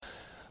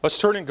Let's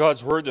turn in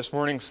God's Word this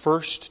morning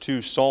first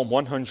to Psalm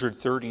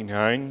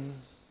 139,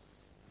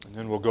 and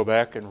then we'll go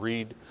back and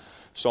read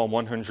Psalm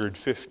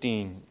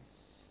 115.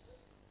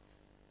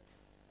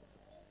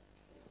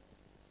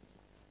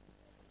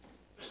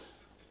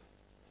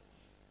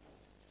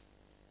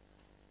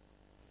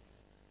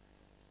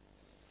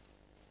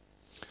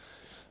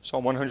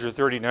 Psalm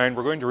 139,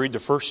 we're going to read the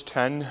first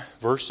 10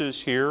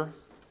 verses here,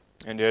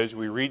 and as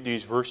we read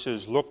these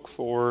verses, look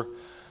for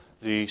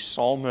the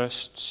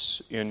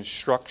psalmist's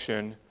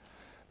instruction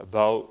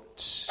about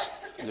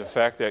the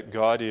fact that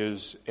God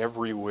is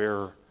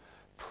everywhere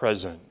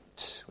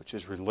present, which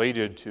is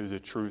related to the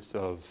truth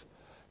of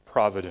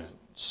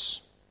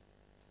providence.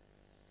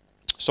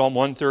 Psalm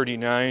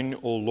 139,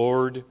 O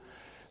Lord,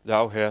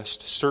 Thou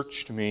hast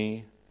searched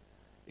me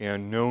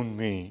and known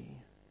me.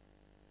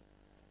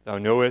 Thou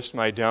knowest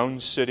my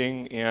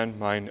downsitting and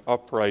mine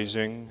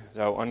uprising.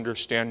 Thou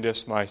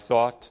understandest my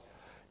thought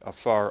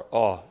afar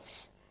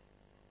off.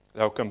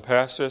 Thou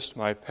compassest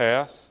my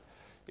path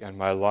and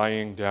my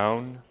lying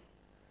down,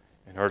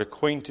 and art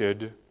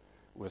acquainted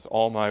with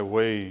all my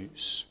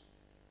ways.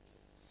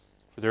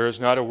 For there is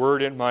not a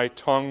word in my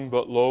tongue,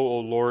 but lo, O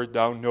Lord,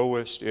 Thou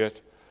knowest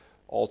it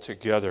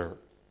altogether.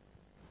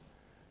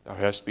 Thou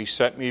hast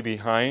beset me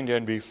behind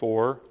and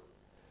before,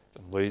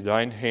 and laid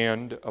Thine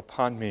hand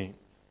upon me.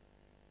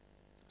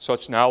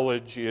 Such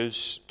knowledge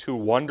is too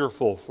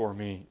wonderful for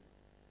me.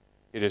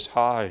 It is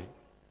high.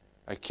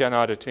 I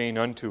cannot attain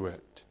unto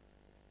it.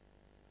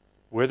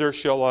 Whither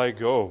shall I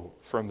go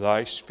from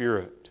Thy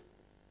Spirit?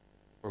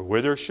 Or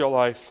whither shall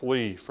I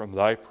flee from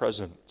Thy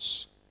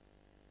presence?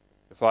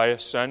 If I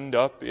ascend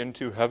up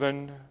into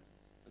heaven,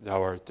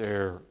 Thou art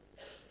there.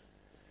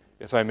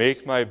 If I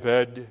make my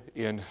bed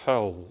in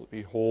hell,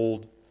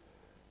 behold,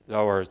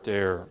 Thou art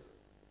there.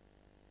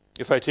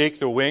 If I take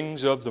the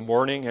wings of the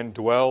morning and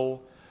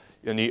dwell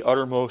in the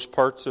uttermost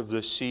parts of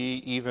the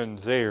sea, even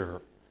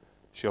there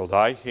shall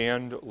Thy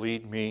hand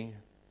lead me,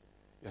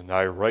 and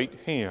Thy right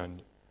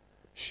hand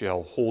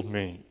shall hold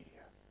me.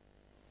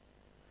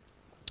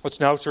 Let's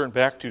now turn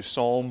back to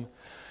Psalm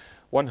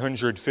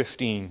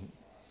 115.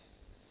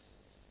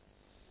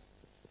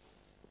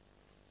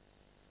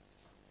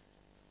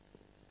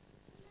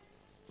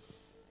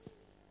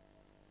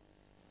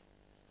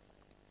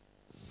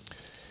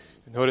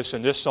 Notice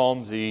in this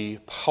psalm the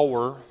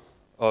power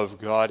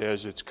of God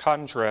as it's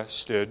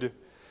contrasted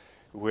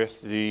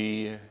with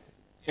the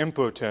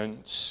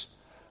impotence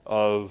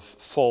of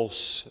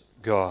false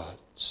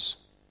gods.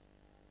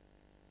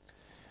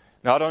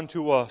 Not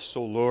unto us,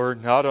 O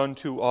Lord, not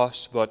unto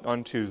us, but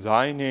unto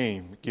Thy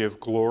name give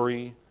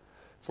glory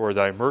for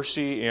Thy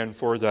mercy and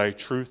for Thy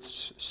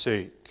truth's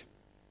sake.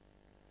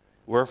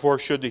 Wherefore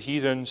should the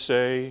heathen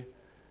say,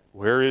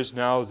 Where is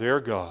now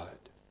their God?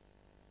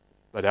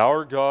 But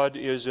our God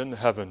is in the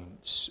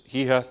heavens.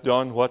 He hath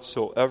done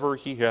whatsoever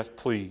He hath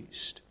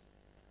pleased.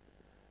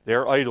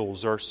 Their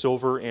idols are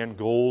silver and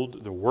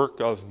gold, the work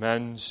of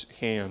men's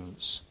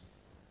hands.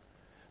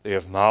 They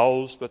have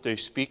mouths, but they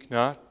speak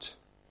not.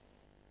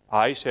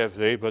 Eyes have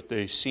they, but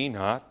they see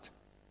not.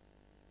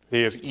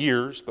 They have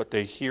ears, but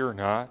they hear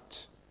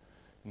not.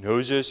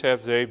 Noses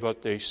have they,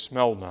 but they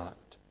smell not.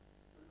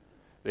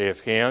 They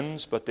have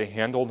hands, but they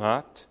handle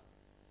not.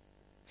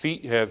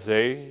 Feet have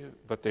they,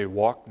 but they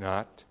walk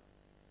not.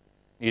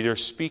 Neither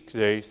speak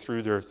they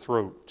through their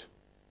throat.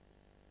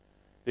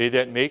 They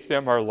that make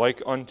them are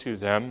like unto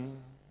them,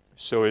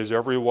 so is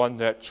every one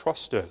that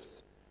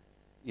trusteth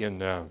in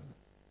them.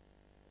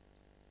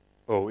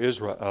 O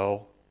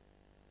Israel,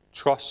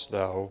 trust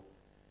thou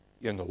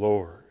in the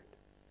Lord.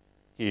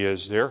 He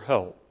is their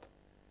help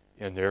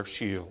and their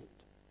shield.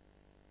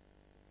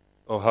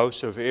 O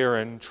house of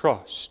Aaron,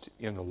 trust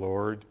in the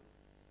Lord.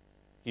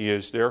 He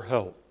is their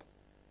help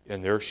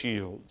and their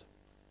shield.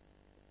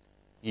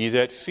 Ye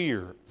that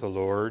fear the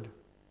Lord,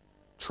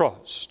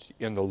 trust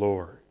in the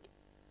Lord.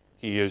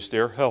 He is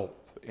their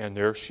help and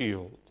their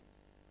shield.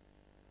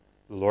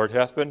 The Lord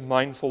hath been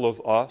mindful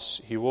of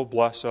us. He will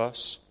bless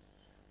us.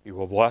 He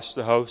will bless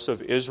the house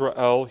of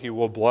Israel. He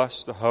will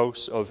bless the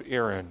house of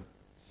Aaron.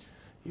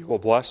 He will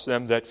bless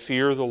them that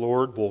fear the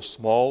Lord, both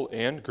small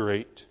and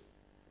great.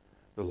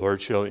 The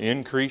Lord shall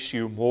increase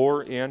you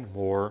more and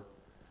more,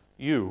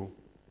 you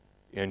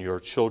and your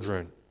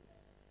children.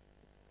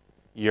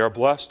 Ye are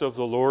blessed of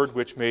the Lord,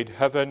 which made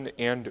heaven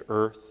and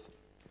earth.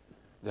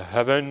 The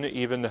heaven,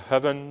 even the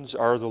heavens,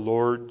 are the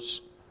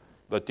Lord's,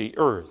 but the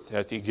earth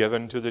hath He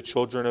given to the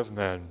children of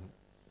men.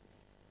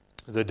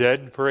 The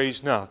dead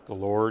praise not the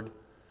Lord,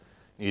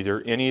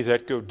 neither any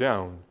that go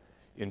down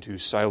into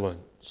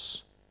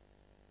silence.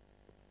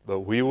 But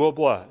we will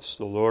bless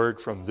the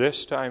Lord from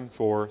this time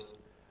forth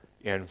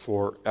and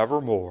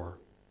forevermore.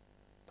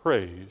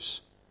 Praise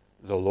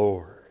the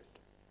Lord.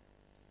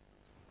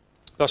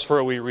 Thus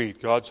far we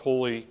read God's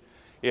holy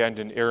and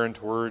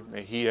inerrant word.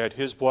 May He add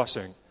His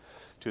blessing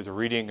to the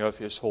reading of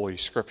His holy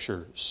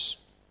scriptures.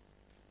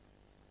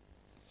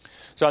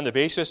 It's on the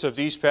basis of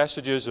these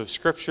passages of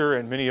Scripture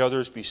and many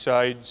others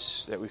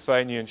besides that we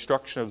find the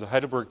instruction of the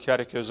Heidelberg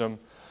Catechism,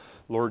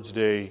 Lord's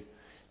Day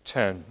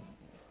 10.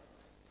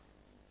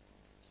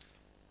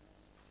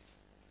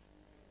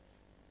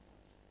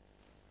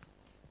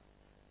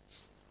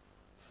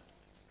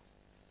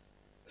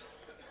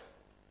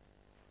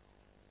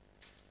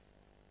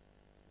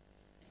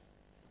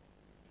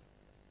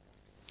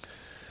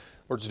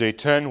 Lord's Day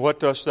 10, what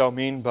dost thou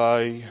mean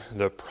by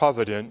the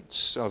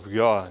providence of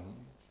God?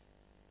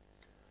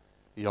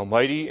 The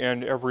almighty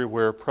and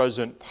everywhere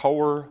present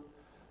power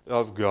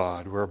of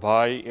God,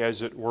 whereby,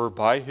 as it were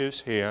by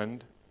his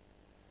hand,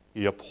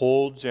 he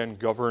upholds and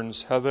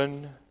governs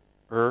heaven,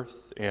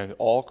 earth, and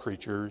all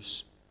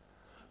creatures,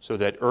 so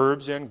that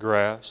herbs and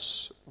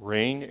grass,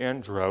 rain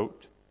and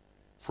drought,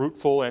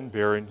 fruitful and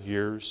barren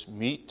years,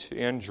 meat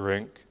and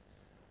drink,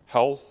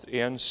 health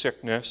and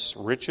sickness,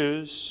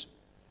 riches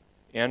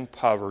and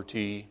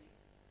poverty,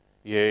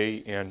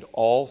 yea, and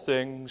all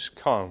things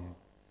come,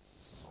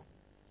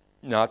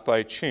 not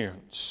by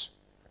chance,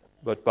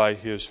 but by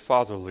his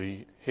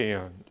fatherly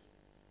hand.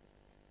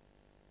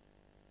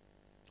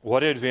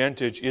 What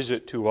advantage is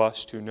it to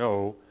us to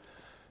know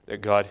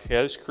that God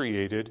has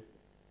created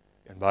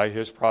and by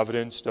his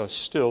providence does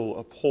still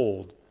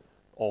uphold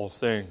all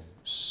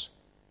things?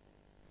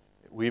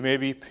 That we may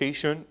be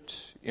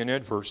patient in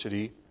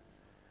adversity,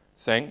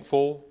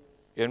 thankful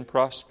in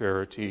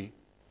prosperity,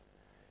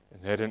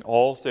 and that in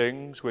all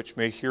things which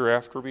may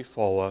hereafter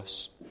befall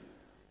us,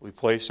 we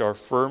place our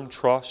firm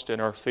trust in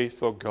our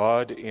faithful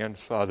God and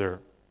Father,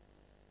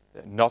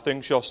 that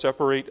nothing shall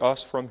separate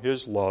us from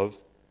his love,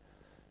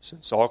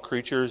 since all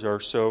creatures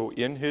are so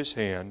in his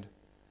hand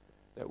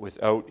that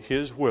without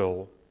his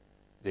will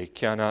they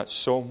cannot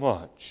so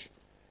much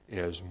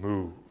as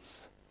move.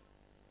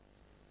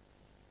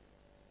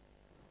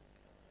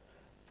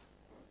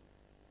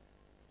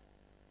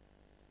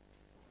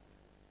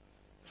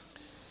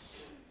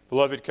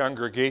 Beloved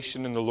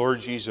congregation in the Lord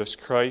Jesus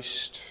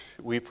Christ,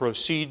 we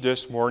proceed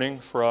this morning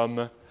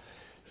from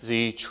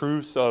the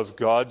truth of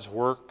God's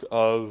work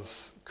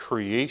of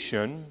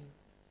creation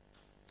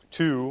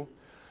to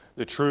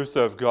the truth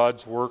of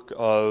God's work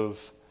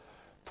of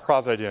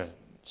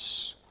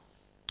providence.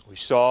 We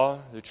saw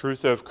the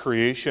truth of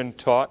creation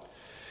taught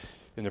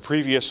in the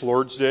previous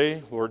Lord's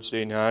Day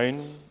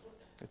 9,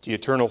 that the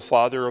eternal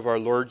Father of our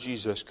Lord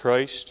Jesus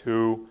Christ,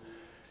 who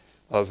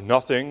of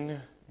nothing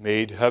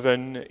made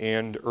heaven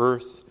and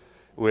earth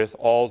with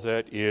all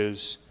that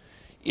is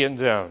in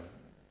them.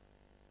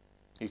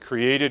 He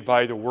created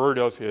by the word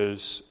of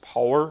his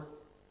power.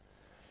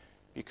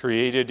 He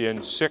created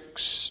in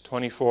 6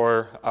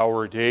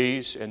 24-hour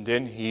days, and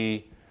then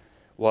he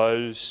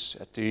was,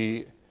 at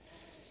the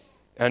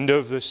end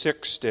of the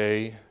sixth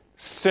day,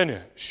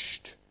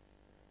 finished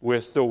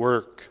with the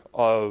work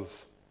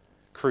of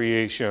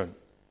creation.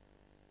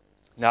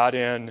 Not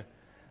an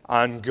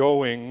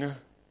ongoing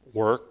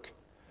work,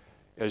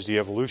 as the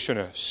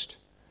evolutionist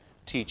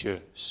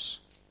teaches.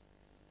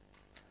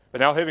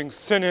 But now, having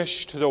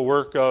finished the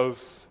work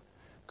of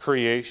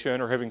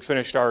creation, or having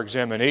finished our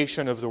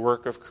examination of the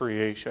work of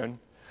creation,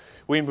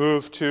 we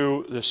move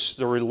to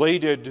the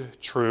related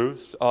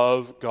truth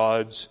of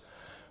God's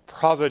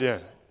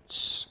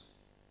providence.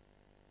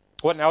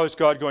 What now is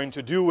God going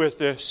to do with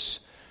this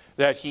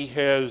that he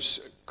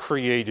has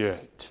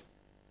created?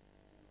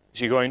 Is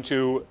he going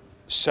to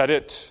set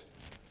it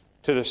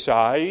to the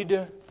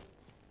side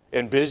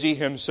and busy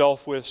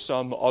himself with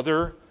some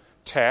other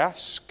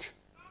task?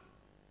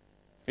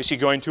 Is he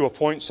going to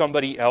appoint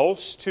somebody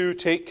else to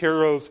take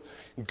care of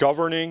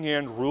governing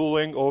and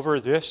ruling over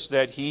this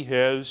that he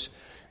has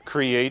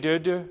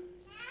created?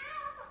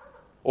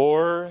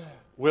 Or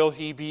will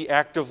he be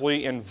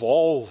actively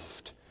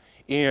involved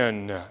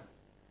in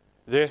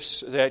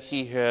this that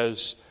he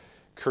has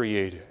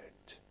created?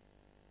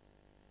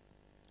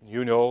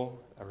 You know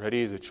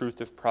already the truth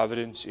of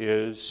providence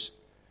is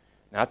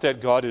not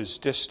that God is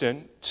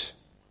distant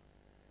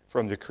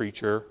from the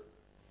creature,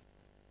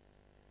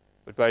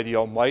 but by the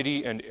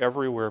almighty and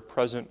everywhere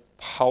present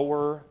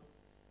power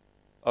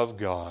of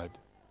God,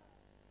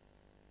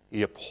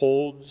 he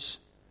upholds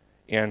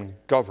and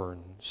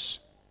governs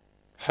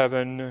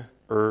heaven,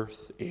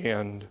 earth,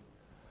 and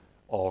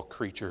all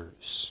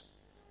creatures.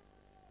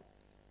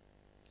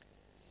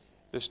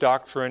 This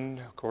doctrine,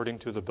 according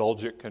to the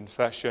Belgic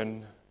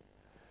Confession,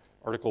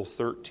 Article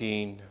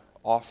 13,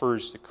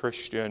 offers the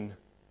Christian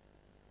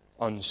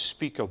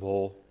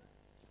unspeakable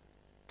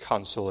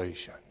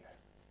consolation.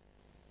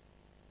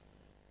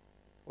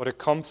 What a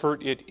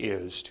comfort it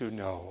is to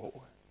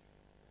know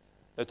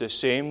that the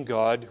same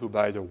God who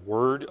by the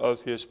word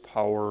of his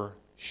power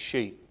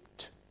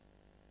shaped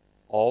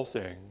all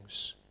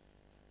things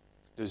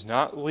does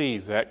not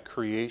leave that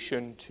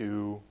creation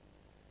to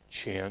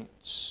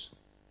chance,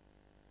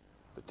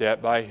 but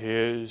that by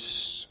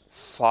his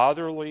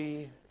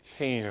fatherly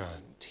hand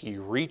he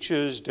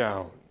reaches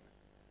down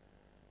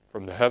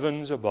from the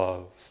heavens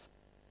above,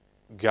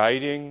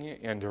 guiding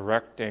and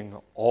directing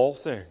all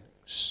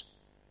things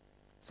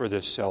for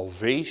the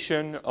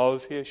salvation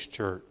of his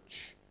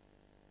church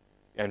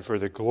and for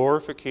the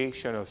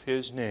glorification of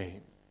his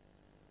name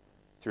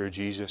through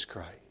Jesus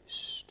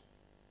Christ.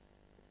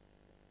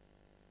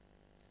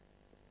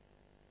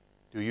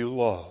 Do you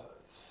love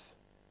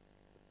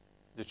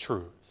the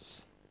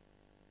truth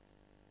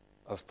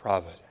of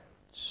providence?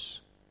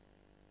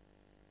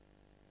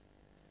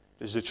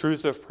 Does the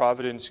truth of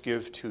providence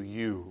give to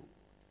you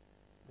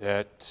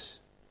that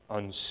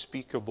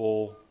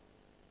unspeakable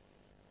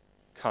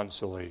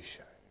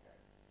consolation.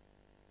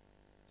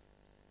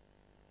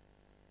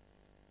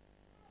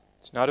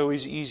 It's not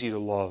always easy to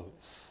love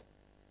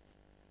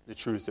the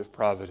truth of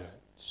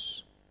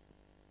providence.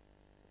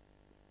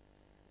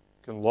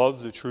 You can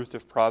love the truth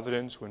of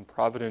providence when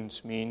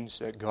providence means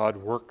that God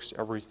works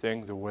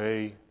everything the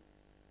way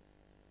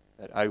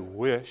that I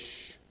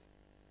wish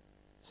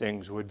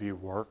things would be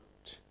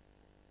worked.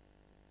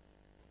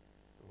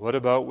 What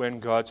about when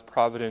God's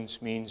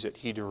providence means that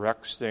He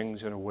directs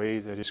things in a way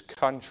that is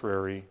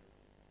contrary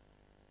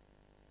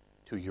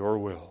to your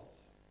will,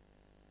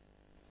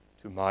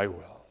 to my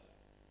will?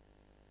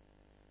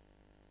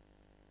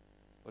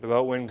 What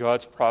about when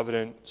God's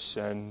providence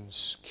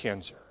sends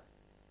cancer,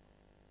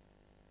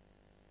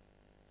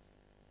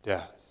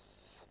 death,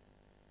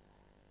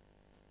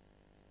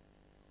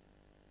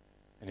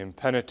 an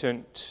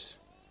impenitent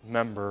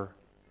member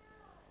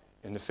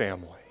in the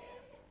family?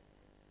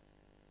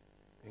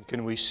 And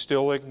can we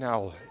still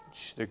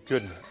acknowledge the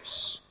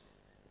goodness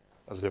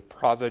of the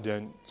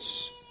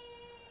providence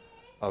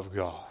of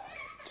God?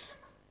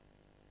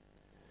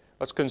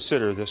 Let's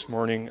consider this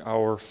morning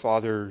our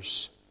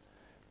Father's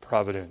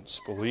providence,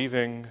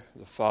 believing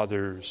the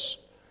Father's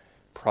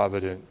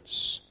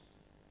providence.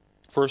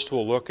 First,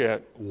 we'll look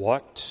at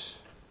what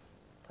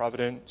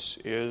providence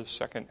is.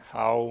 Second,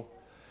 how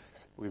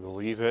we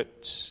believe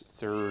it.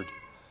 Third,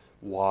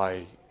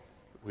 why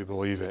we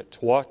believe it.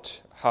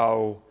 What,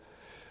 how,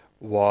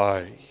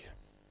 why?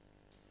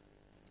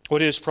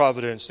 What is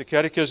providence? The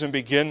Catechism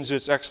begins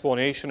its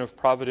explanation of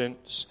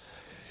providence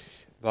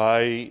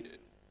by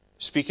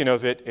speaking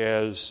of it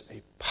as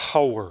a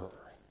power.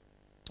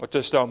 What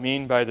dost thou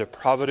mean by the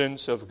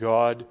providence of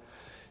God?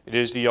 It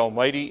is the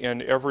almighty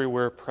and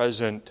everywhere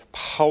present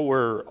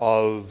power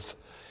of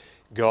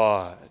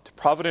God.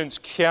 Providence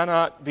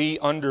cannot be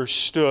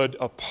understood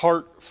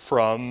apart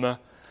from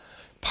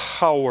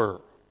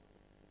power.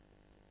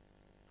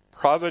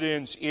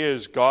 Providence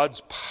is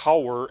God's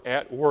power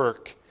at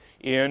work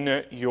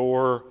in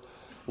your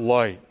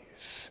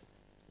life.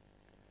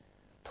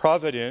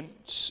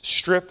 Providence,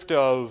 stripped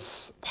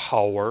of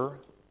power,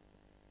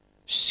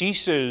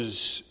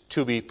 ceases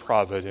to be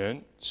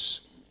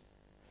providence,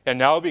 and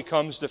now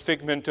becomes the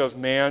figment of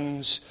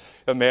man's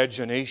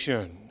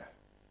imagination.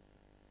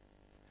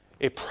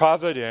 A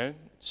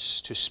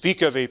providence, to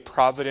speak of a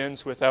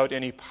providence without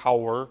any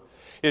power,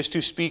 is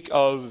to speak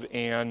of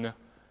an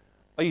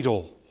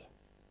idol.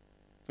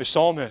 The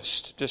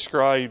psalmist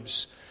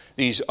describes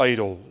these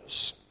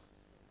idols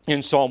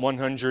in Psalm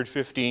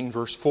 115,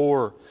 verse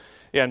 4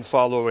 and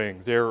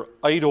following. Their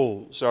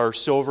idols are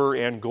silver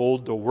and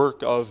gold, the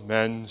work of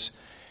men's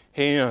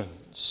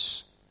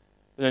hands.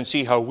 And then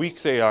see how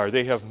weak they are.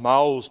 They have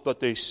mouths, but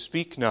they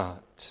speak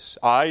not.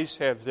 Eyes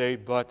have they,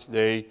 but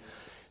they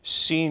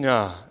see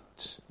not.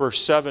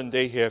 Verse 7,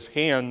 they have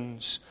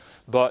hands,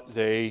 but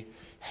they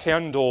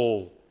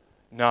handle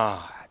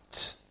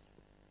not.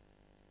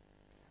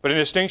 But in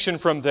distinction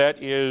from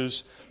that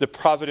is the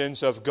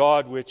providence of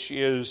God, which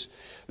is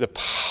the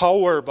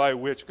power by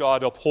which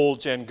God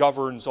upholds and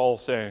governs all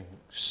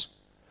things.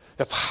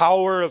 The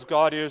power of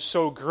God is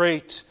so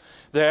great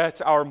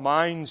that our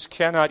minds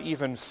cannot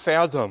even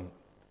fathom,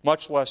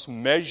 much less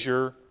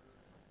measure,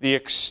 the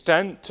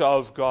extent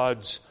of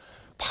God's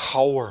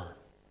power.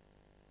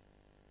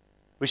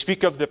 We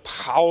speak of the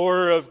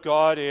power of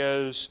God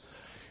as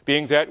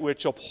being that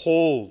which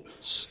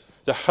upholds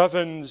the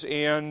heavens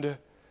and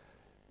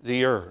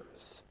the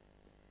earth.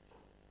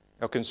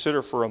 Now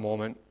consider for a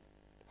moment,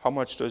 how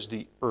much does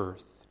the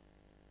earth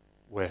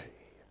weigh?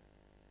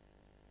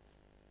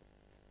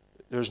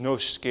 There's no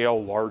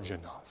scale large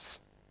enough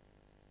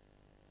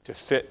to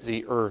fit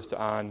the earth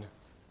on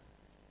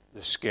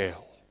the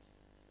scale.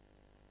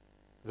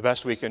 The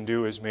best we can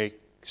do is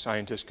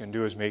scientists can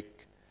do is make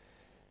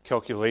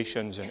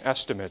calculations and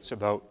estimates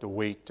about the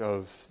weight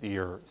of the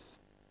earth.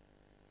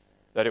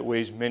 That it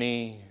weighs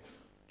many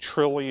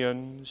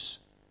trillions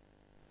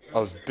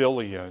of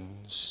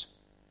billions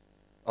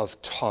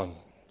of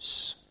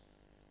tons.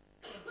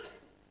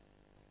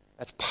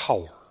 That's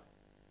power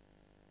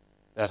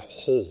that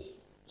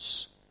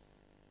holds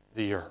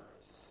the earth.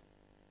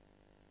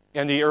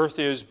 And the earth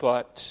is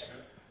but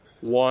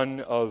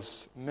one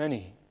of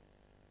many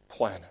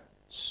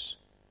planets.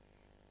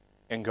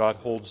 And God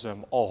holds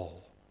them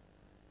all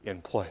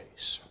in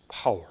place.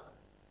 Power.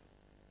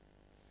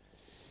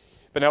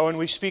 But now when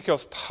we speak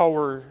of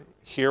power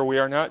here, we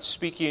are not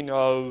speaking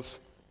of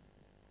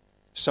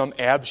some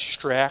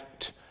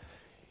abstract,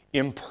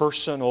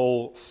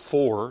 impersonal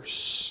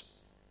force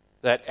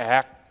that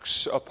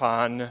acts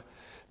upon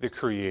the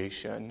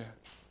creation.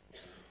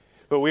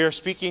 But we are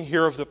speaking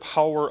here of the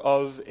power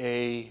of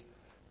a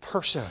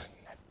person.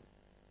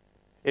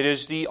 It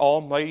is the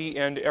almighty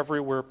and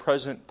everywhere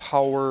present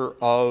power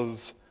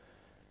of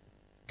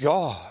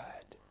God.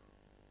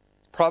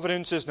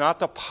 Providence is not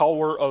the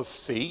power of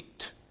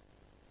fate.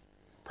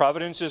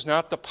 Providence is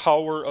not the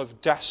power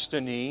of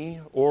destiny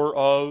or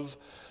of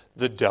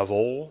the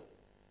devil.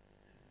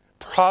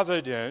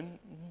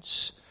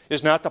 Providence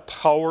is not the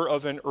power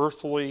of an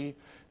earthly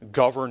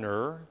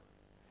governor.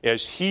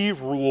 as He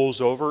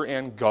rules over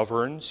and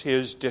governs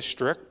His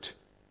district.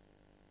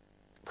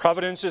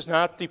 Providence is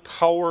not the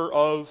power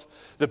of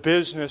the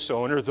business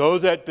owner, though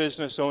that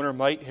business owner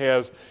might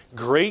have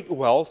great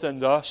wealth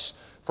and thus,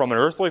 from an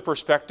earthly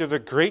perspective, a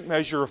great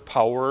measure of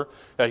power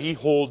that he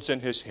holds in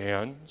his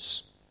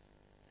hands.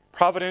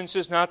 Providence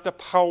is not the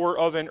power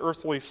of an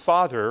earthly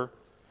father,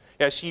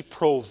 as he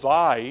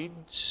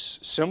provides,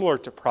 similar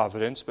to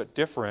providence but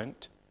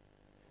different,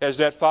 as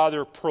that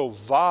father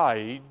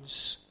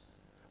provides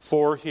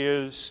for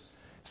his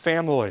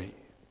family.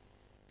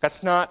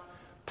 That's not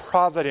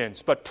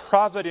providence, but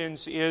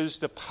providence is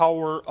the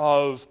power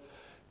of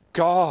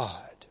God.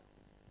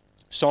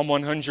 Psalm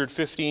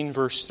 115,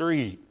 verse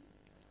 3.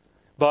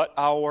 But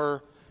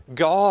our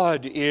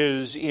God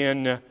is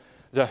in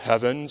the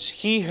heavens.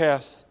 He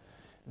hath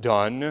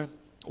done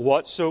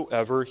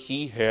whatsoever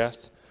He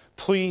hath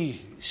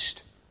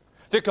pleased.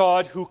 The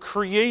God who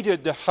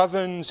created the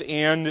heavens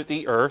and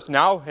the earth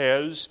now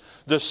has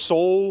the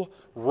sole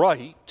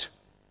right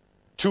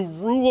to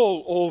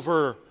rule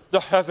over the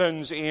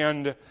heavens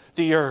and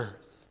the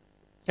earth.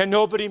 And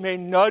nobody may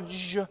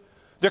nudge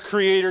the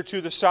Creator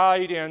to the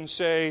side and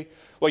say,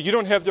 well, you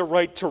don't have the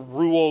right to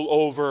rule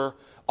over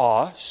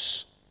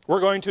us.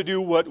 We're going to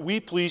do what we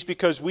please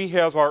because we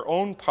have our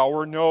own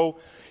power. No,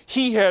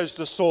 He has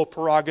the sole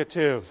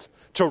prerogative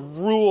to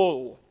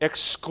rule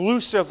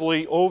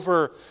exclusively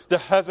over the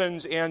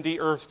heavens and the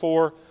earth,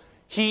 for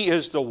He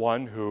is the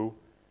one who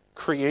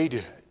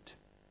created.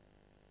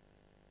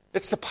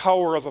 It's the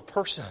power of a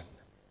person,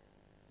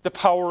 the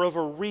power of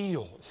a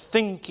real,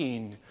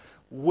 thinking,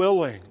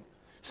 willing,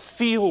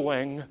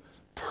 feeling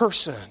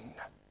person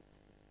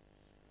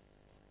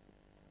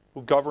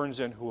who governs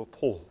and who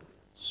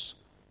upholds.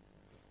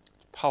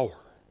 Power.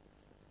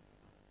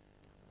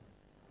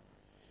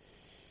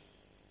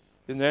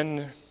 And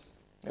then,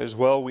 as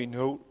well, we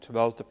note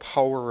about the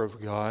power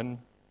of God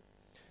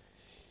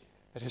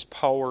that His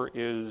power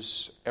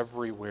is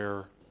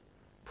everywhere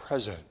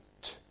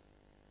present.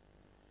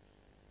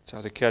 That's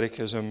how the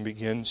Catechism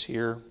begins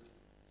here.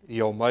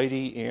 The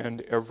almighty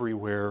and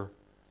everywhere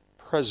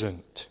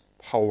present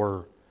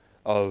power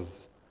of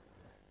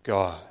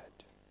God.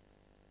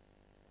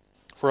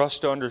 For us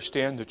to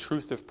understand the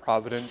truth of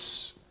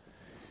providence,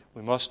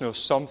 we must know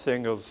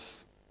something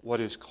of what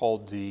is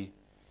called the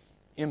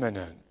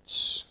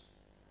immanence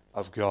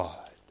of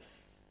God.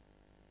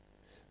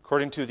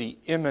 According to the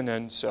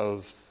immanence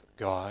of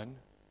God,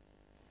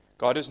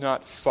 God is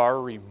not far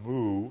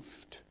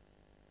removed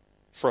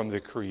from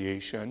the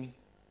creation,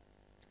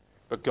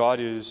 but God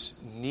is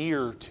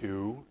near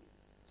to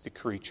the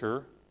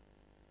creature,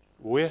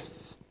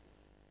 with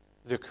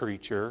the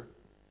creature,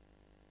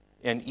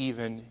 and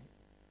even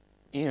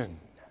in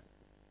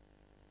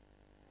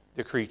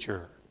the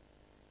creature.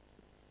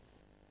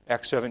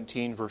 Acts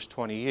 17, verse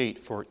 28,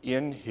 for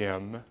in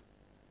Him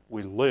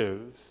we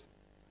live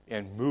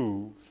and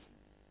move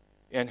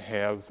and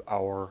have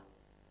our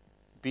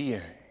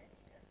being.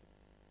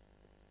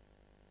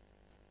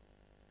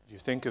 Did you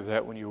think of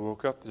that when you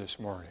woke up this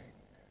morning?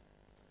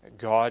 That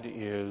God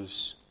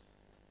is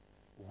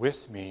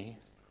with me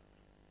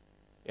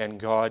and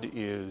God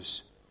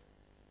is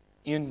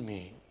in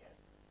me.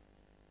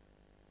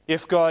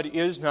 If God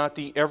is not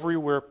the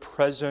everywhere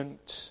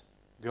present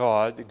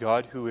God, the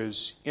God who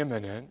is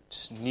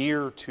immanent,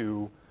 near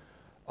to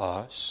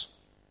us,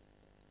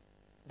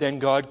 then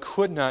God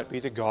could not be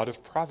the God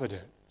of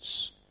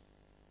providence.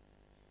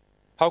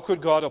 How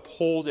could God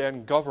uphold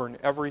and govern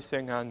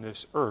everything on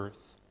this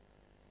earth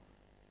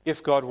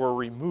if God were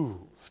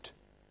removed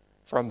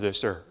from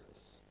this earth?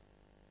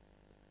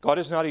 God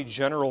is not a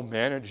general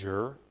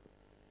manager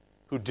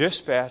who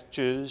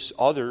dispatches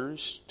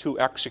others to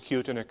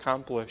execute and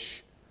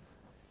accomplish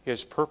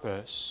His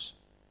purpose.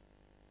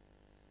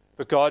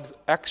 But God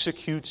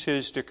executes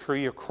His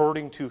decree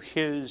according to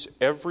His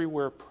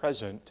everywhere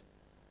present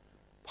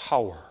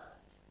power.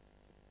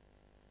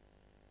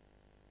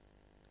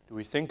 Do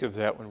we think of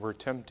that when we're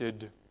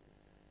tempted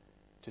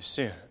to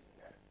sin?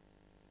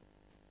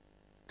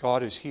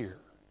 God is here.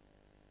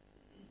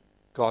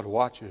 God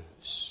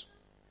watches.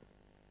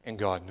 And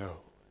God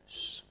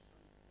knows.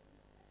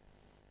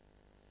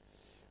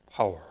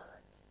 Power.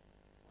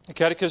 The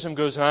Catechism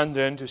goes on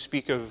then to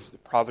speak of the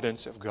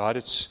providence of God.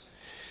 It's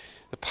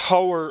the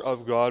power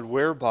of God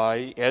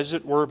whereby, as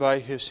it were by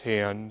His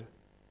hand,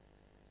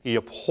 He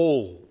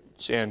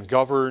upholds and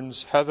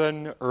governs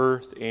heaven,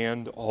 earth,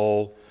 and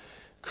all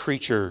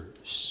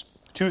creatures.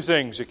 Two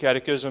things the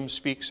Catechism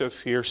speaks of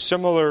here.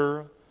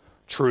 Similar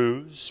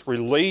truths,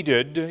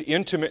 related,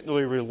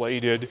 intimately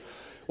related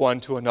one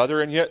to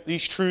another, and yet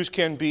these truths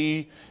can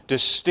be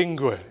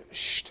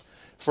distinguished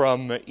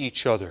from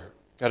each other.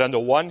 That on the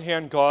one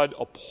hand, God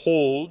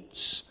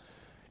upholds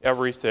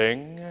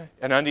everything,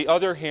 and on the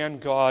other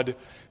hand, God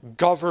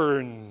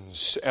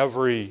governs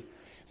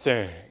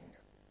everything.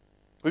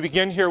 We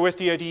begin here with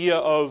the idea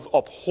of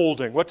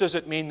upholding. What does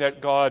it mean that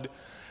God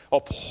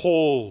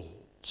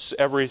upholds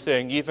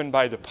everything, even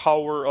by the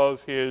power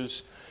of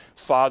His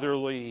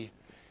fatherly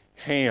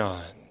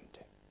hand?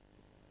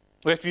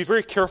 We have to be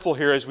very careful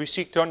here as we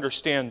seek to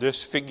understand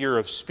this figure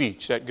of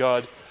speech, that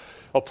God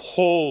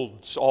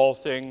upholds all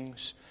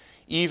things,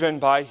 even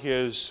by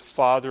His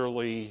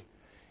fatherly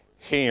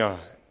hand.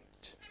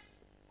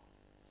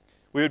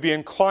 We would be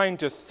inclined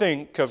to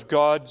think of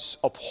God's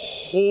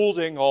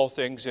upholding all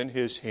things in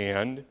His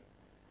hand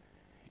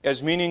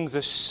as meaning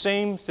the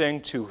same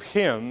thing to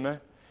Him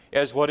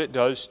as what it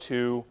does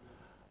to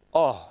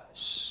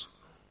us.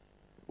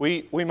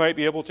 We might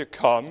be able to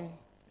come,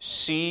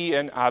 see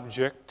an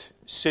object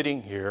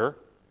sitting here,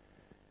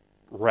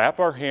 wrap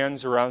our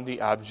hands around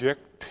the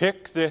object,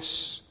 pick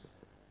this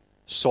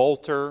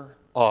psalter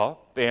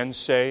up, and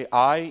say,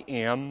 I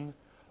am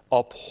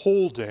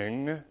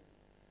upholding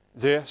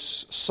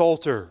this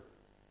psalter.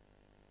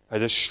 By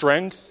the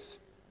strength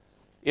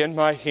in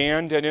my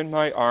hand and in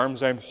my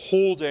arms, I'm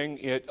holding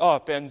it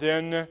up. And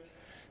then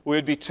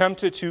we'd be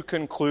tempted to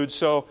conclude,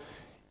 so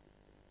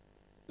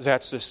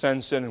that's the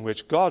sense in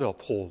which God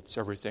upholds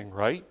everything,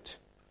 right?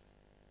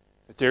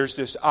 That there's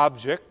this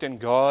object and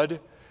God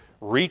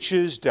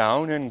reaches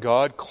down and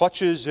God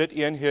clutches it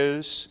in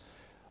His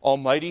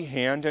almighty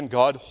hand and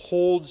God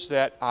holds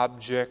that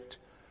object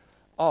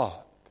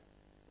up.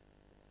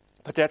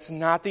 But that's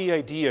not the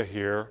idea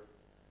here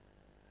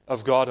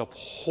of God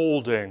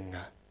upholding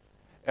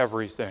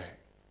everything.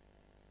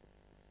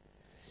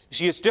 You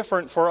see, it's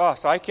different for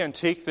us. I can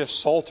take this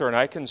psalter and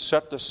I can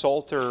set the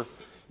psalter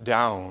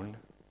down,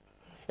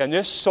 and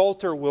this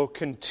psalter will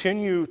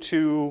continue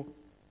to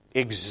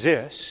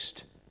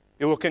exist.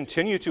 It will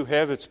continue to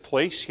have its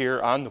place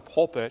here on the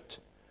pulpit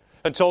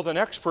until the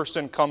next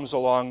person comes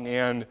along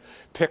and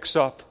picks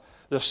up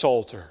the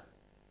psalter.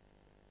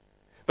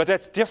 But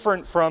that's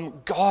different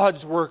from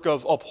God's work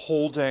of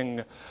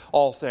upholding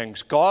all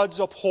things. God's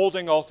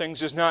upholding all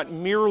things is not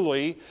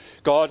merely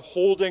God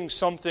holding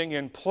something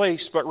in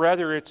place, but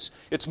rather it's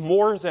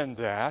more than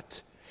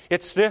that.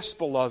 It's this,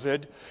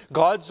 beloved.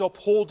 God's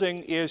upholding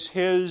is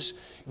His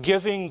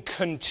giving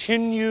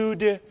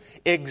continued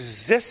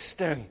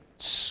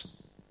existence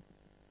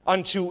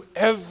unto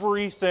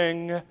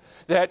everything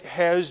that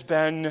has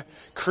been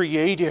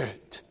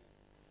created.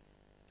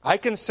 I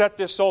can set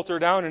this psalter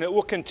down and it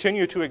will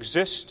continue to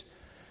exist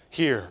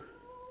here.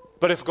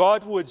 But if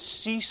God would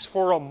cease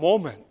for a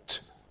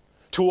moment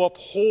to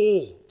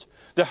uphold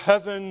the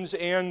heavens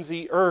and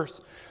the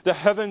earth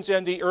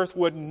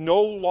would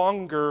no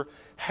longer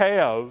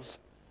have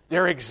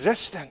their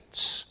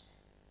existence.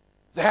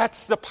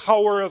 That's the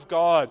power of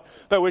God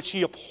by which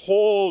He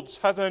upholds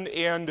heaven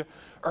and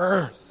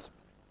earth.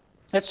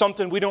 It's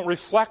something we don't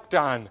reflect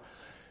on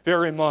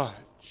very much.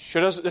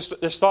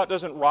 This thought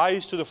doesn't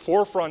rise to the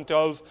forefront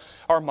of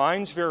our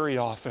minds very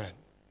often.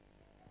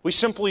 We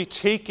simply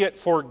take it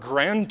for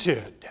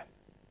granted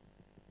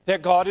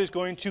that God is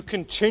going to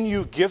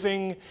continue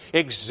giving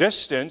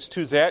existence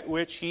to that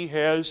which He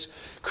has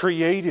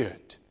created.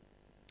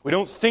 We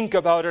don't think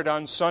about it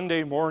on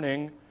Sunday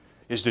morning.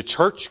 Is the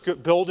church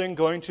building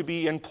going to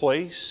be in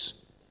place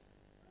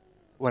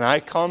when I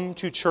come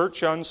to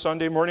church on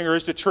Sunday morning, or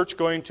is the church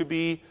going to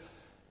be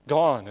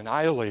gone,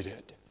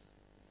 annihilated?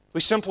 We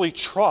simply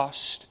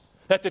trust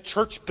that the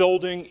church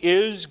building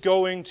is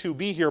going to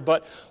be here.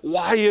 But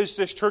why is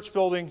this church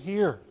building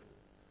here?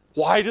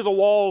 Why do the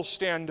walls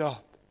stand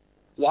up?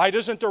 Why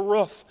doesn't the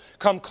roof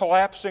come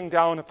collapsing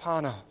down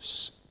upon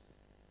us?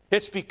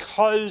 It's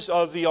because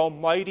of the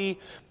almighty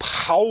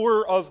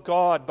power of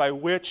God by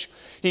which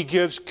He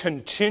gives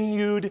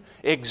continued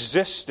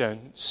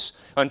existence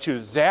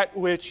unto that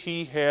which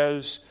He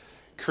has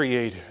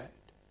created.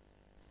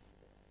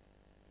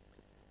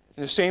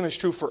 And the same is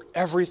true for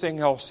everything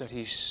else that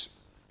He's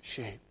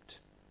shaped.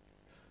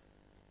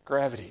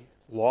 Gravity,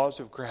 laws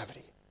of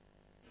gravity.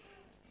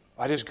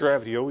 Why does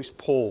gravity always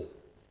pull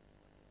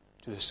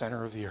to the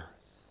center of the earth?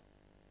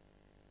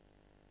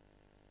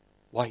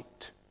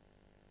 Light.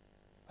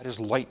 Why does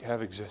light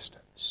have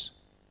existence?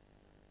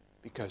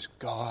 Because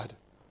God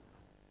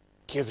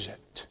gives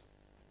it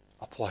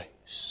a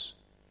place.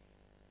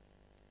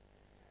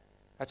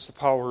 That's the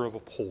power of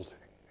upholding.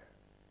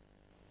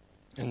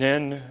 And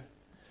then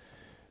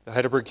the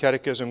Heidelberg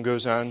Catechism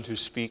goes on to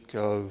speak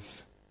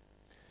of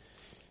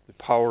the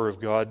power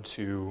of God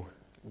to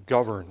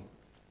govern.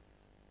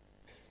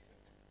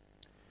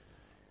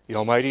 The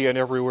almighty and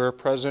everywhere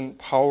present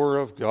power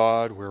of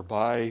God,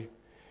 whereby,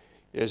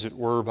 as it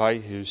were by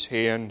His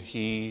hand,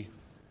 He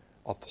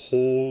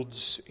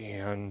upholds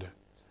and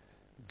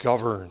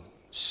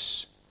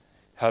governs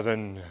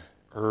heaven,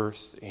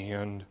 earth,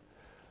 and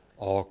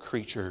all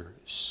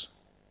creatures.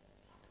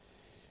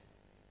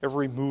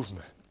 Every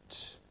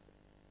movement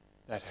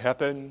that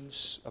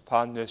happens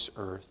upon this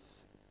earth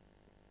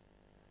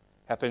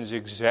happens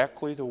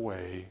exactly the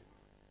way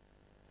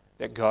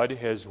that God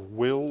has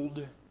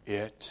willed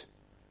it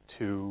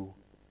to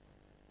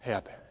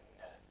happen.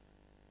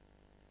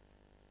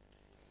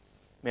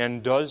 Man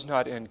does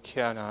not and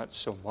cannot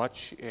so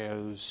much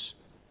as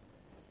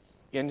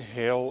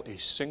inhale a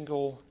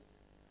single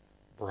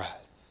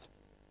breath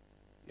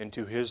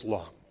into his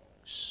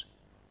lungs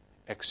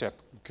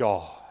except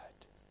God,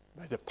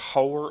 by the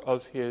power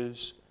of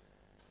His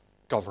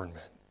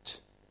government,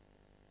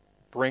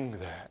 bring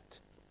that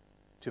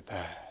to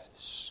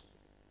pass.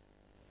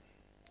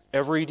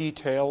 Every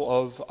detail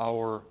of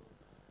our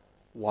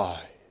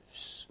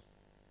lives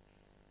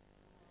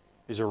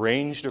is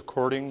arranged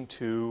according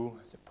to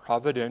the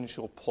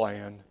providential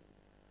plan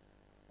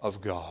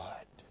of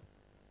God.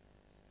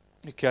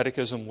 The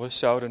Catechism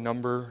lists out a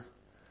number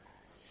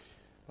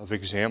of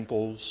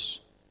examples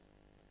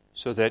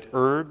so that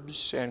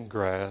herbs and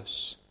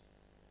grass,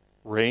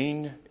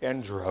 rain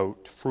and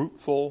drought,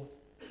 fruitful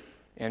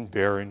and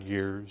barren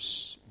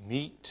years,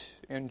 meat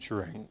and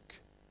drink,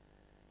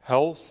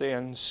 health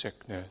and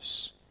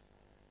sickness,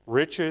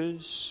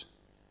 riches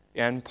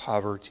and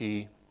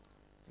poverty,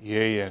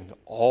 yea, and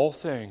all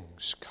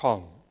things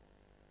come,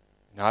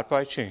 not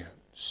by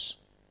chance,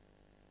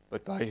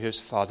 but by his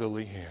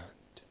fatherly hand.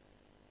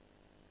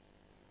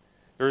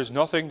 There is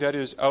nothing that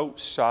is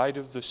outside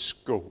of the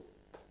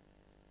scope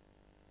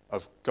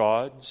of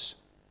God's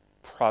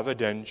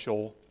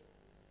providential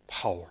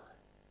power.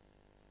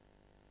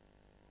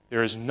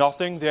 There is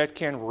nothing that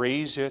can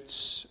raise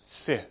its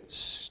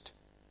fist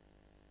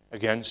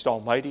against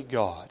Almighty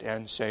God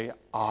and say,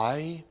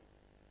 I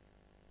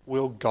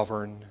will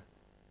govern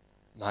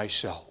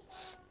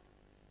myself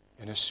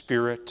in a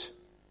spirit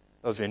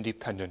of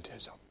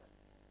independentism.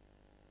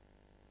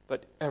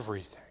 But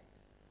everything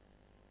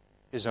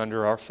is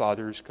under our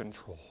Father's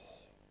control.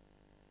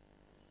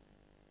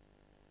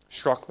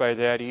 Struck by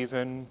that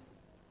even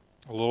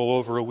a little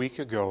over a week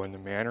ago in the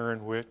manner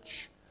in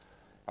which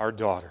our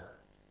daughter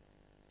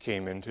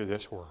came into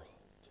this world.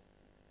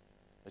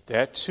 But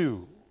that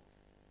too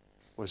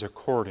was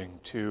according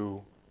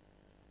to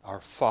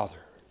our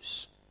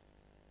Father's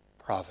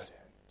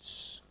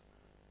providence.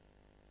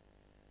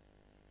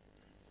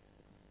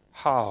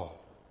 How,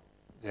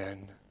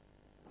 then,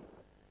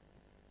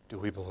 do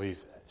we believe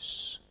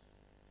this?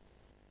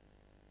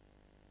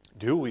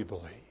 Do we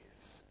believe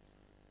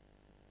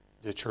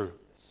the truth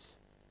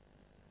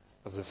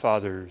of the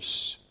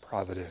Father's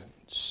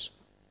providence?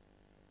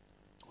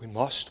 We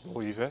must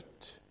believe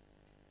it.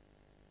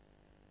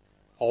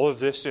 All of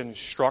this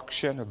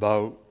instruction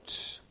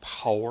about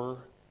power,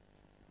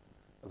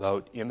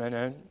 about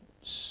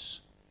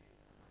immanence,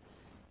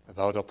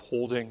 about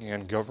upholding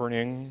and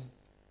governing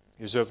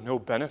is of no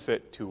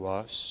benefit to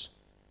us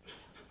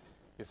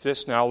if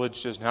this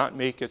knowledge does not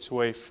make its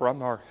way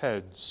from our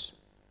heads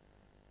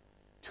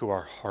to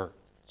our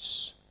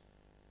hearts.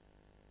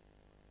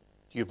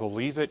 Do you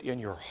believe it in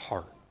your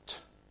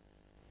heart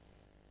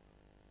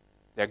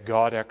that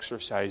God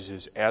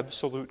exercises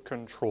absolute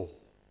control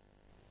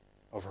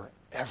over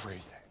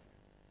everything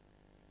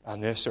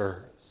on this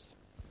earth?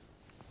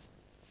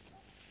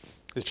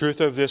 The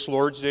truth of this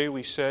Lord's Day,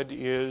 we said,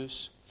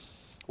 is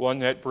one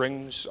that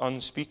brings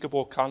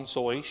unspeakable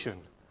consolation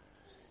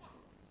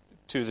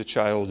to the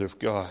child of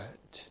God.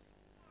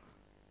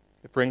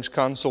 It brings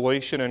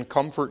consolation and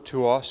comfort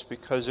to us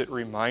because it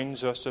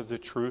reminds us of the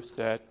truth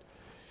that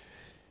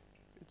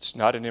it's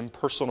not an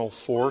impersonal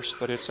force,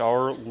 but it's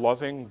our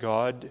loving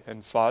God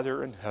and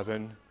Father in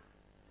heaven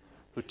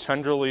who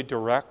tenderly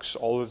directs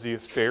all of the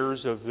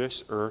affairs of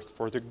this earth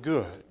for the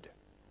good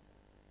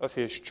of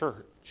His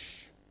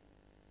church.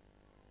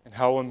 And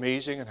how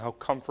amazing and how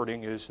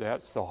comforting is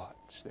that thought,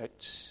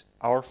 that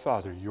our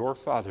Father, your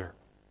Father,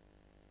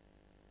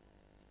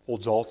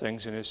 holds all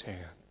things in His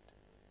hand.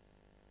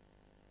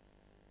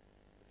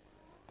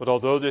 But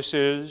although this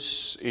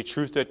is a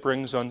truth that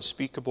brings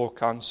unspeakable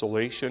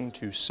consolation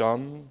to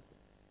some,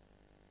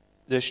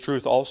 this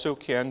truth also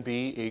can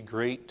be a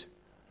great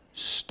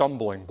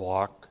stumbling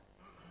block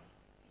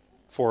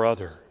for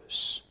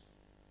others.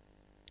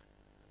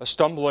 A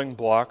stumbling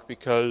block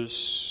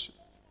because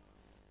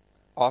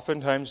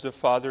oftentimes the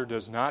Father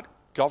does not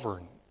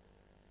govern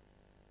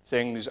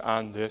things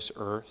on this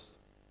earth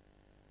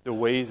the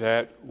way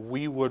that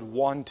we would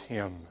want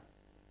Him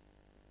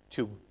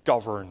to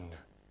govern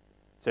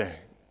things.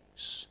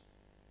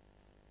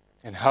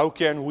 And how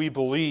can we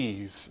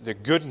believe the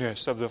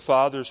goodness of the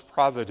Father's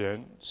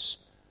providence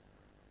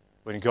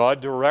when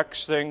God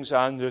directs things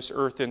on this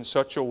earth in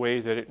such a way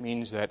that it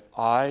means that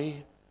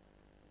I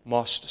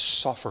must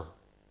suffer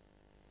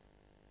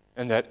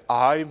and that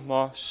I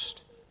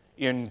must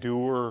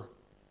endure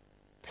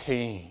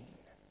pain?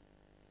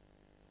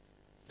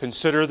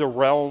 Consider the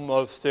realm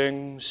of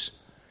things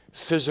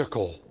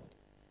physical.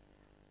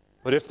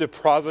 But if the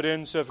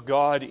providence of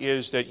God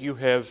is that you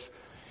have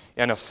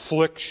an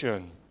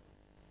affliction,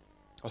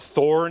 a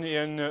thorn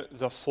in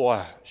the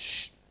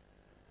flesh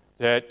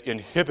that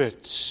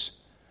inhibits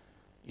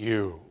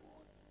you,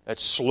 that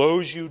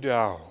slows you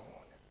down,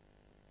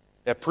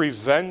 that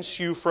prevents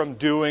you from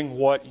doing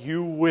what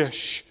you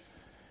wish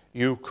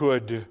you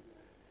could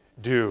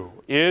do,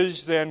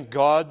 is then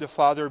God the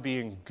Father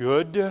being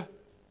good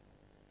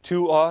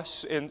to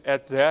us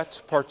at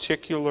that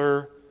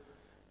particular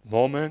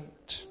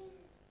moment?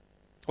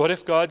 What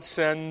if God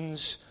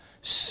sends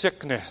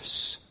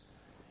sickness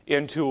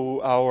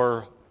into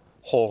our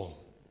home,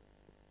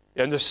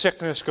 and the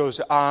sickness goes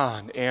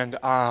on and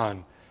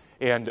on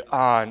and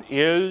on?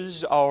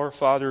 Is our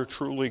Father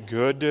truly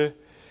good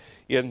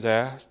in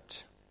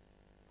that?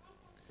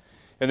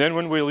 And then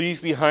when we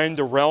leave behind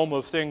the realm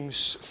of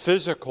things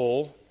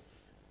physical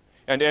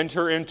and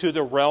enter into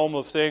the realm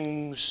of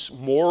things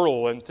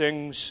moral and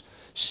things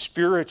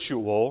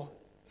spiritual,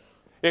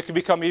 it can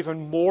become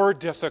even more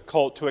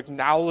difficult to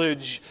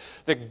acknowledge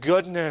the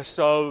goodness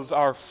of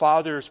our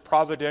Father's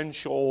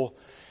providential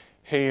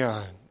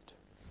hand.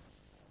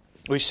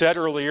 We said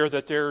earlier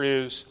that there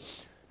is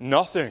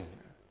nothing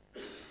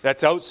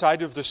that's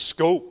outside of the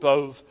scope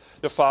of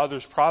the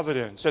Father's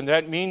providence. And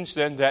that means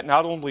then that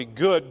not only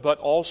good, but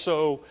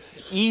also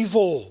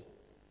evil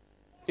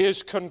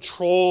is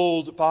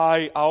controlled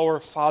by our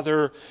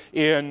Father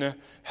in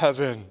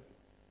heaven.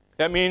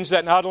 That means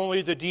that not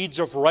only the deeds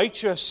of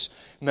righteous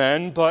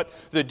men, but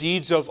the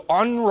deeds of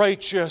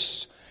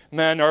unrighteous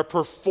men are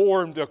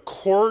performed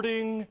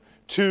according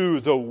to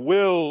the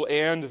will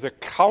and the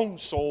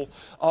counsel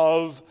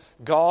of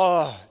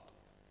God.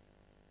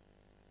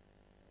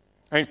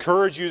 I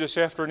encourage you this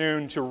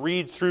afternoon to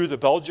read through the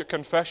Belgic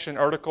Confession,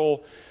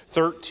 Article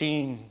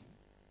 13.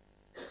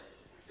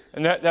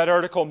 And that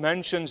article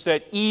mentions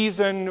that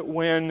even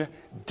when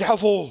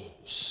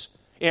devils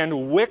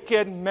and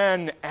wicked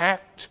men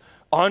act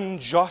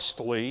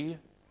unjustly,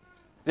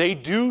 they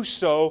do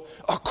so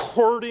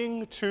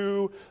according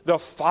to the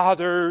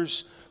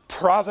Father's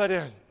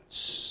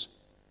providence.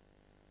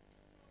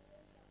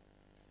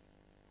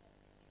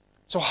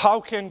 So how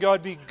can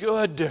God be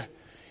good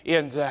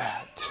in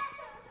that?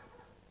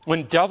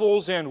 When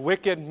devils and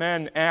wicked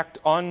men act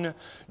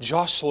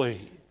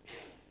unjustly.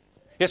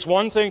 It's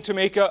one thing to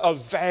make a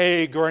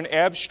vague or an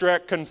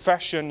abstract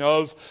confession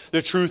of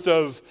the truth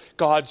of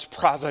God's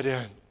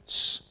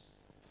providence.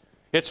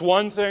 It's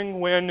one thing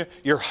when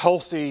you're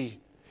healthy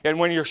and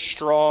when you're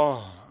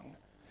strong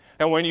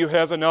and when you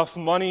have enough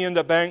money in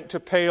the bank to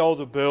pay all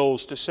the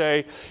bills, to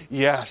say,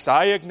 yes,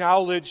 I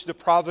acknowledge the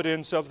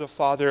providence of the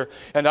Father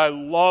and I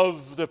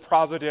love the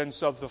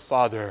providence of the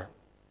Father.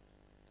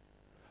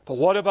 But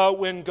what about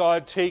when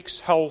God takes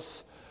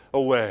health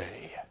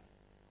away?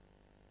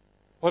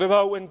 What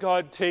about when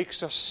God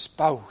takes a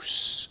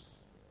spouse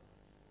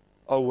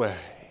away?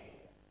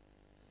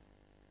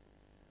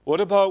 What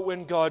about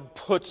when God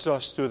puts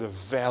us through the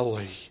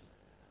valley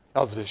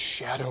of the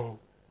shadow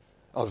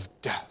of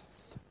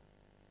death?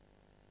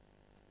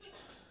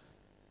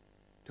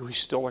 Do we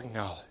still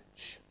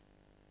acknowledge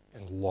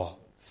and love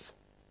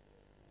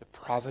the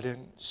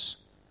providence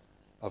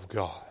of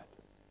God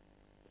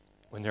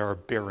when there are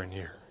barren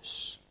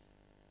years,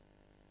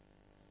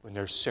 when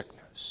there's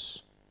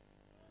sickness,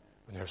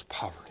 when there's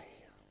poverty?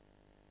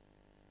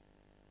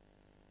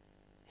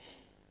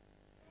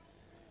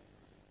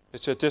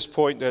 It's at this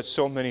point that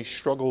so many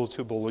struggle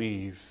to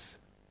believe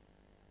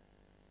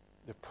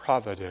the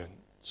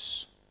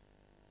providence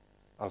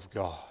of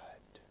God.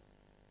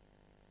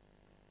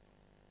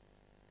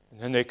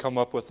 And then they come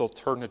up with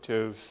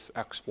alternative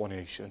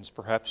explanations,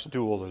 perhaps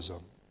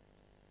dualism.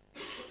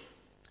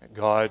 That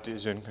God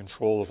is in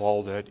control of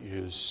all that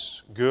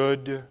is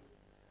good,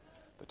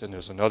 but then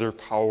there's another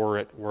power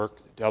at work,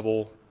 the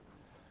devil.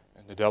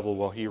 And the devil,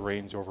 well, he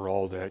reigns over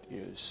all that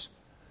is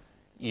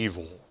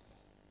evil.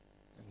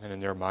 And then in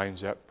their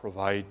minds that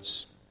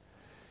provides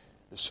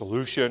the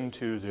solution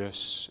to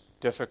this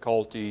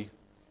difficulty.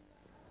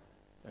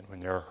 And when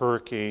there are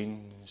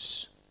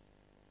hurricanes,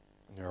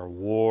 when there are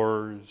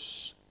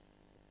wars,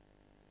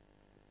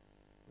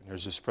 when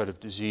there's a spread of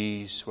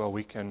disease, well,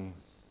 we can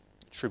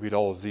attribute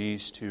all of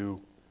these to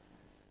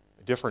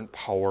a different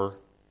power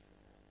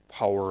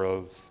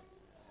of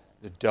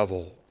the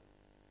devil.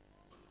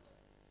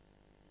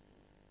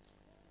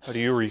 How do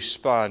you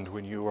respond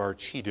when you are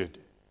cheated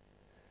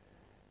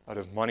out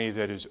of money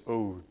that is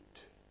owed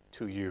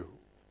to you?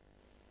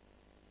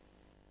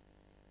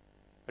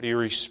 How do you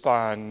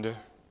respond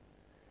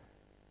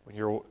when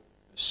your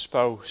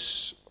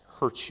spouse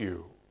hurts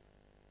you,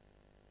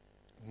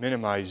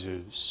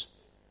 minimizes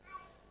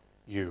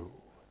you?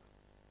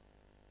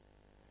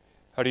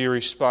 How do you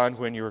respond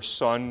when your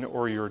son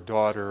or your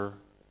daughter,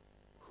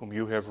 whom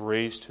you have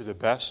raised to the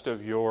best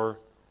of your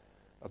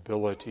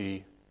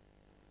ability,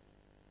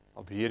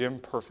 albeit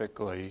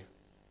imperfectly,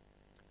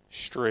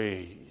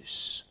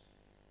 strays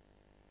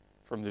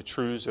from the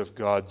truths of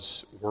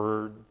God's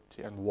Word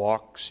and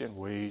walks in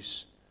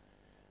ways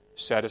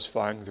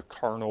satisfying the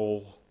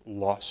carnal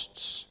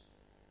lusts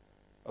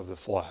of the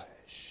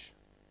flesh?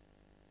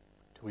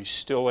 Do we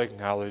still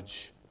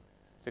acknowledge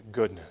the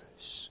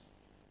goodness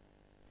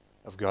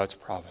of God's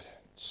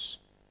providence?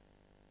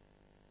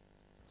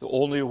 The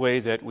only way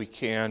that we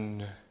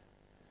can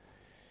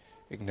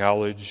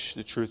acknowledge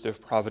the truth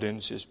of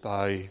providence is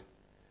by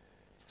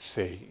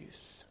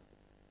faith.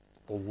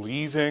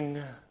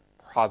 Believing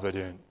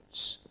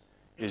providence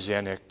is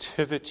an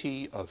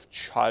activity of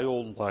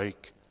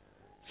childlike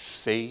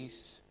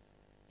faith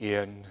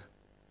in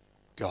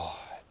God.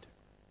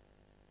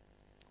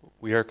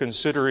 We are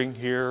considering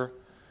here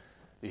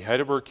the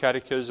Heidelberg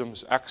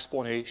Catechism's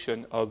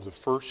explanation of the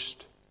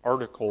first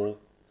article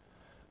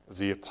of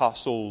the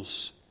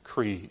Apostles'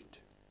 Creed.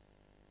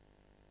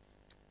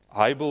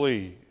 I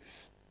believe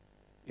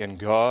in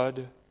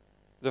God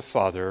the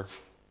Father,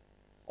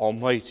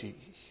 Almighty,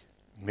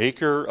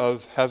 maker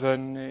of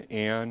heaven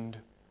and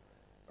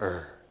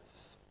earth.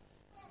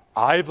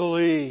 I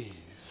believe,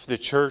 the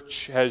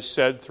church has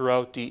said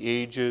throughout the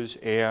ages,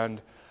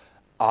 and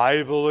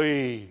I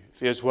believe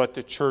is what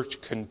the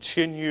church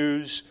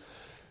continues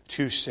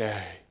to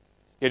say.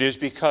 It is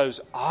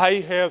because I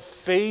have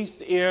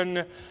faith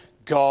in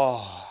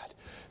God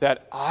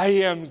that I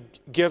am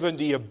given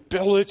the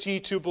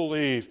ability to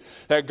believe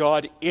that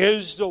God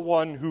is the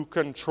one who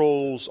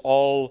controls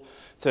all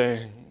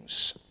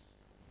things.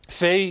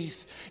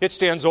 Faith, it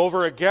stands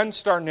over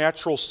against our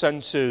natural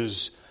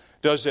senses,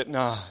 does it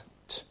not?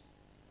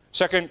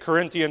 2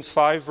 Corinthians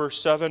 5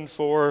 verse 7,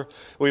 for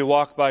we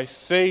walk by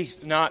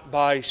faith, not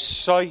by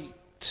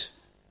sight.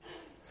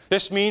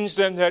 This means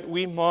then that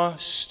we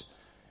must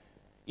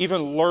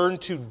even learn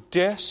to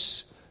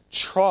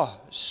distrust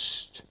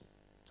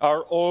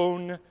our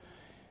own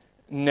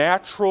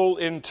natural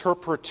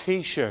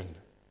interpretation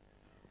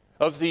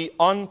of the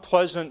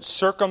unpleasant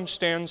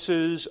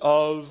circumstances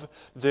of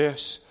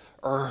this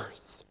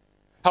earth.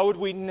 How would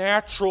we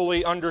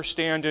naturally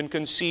understand and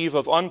conceive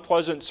of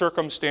unpleasant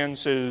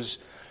circumstances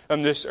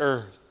on this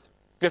earth?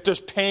 If there's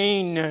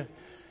pain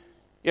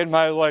in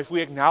my life,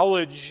 we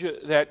acknowledge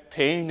that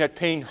pain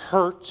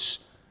hurts,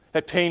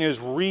 that pain is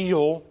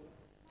real.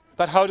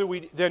 But how do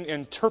we then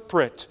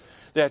interpret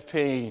that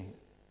pain?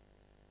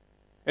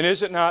 And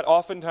is it not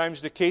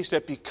oftentimes the case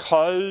that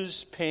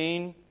because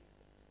pain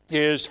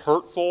is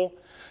hurtful,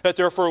 that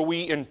therefore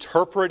we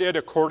interpret it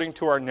according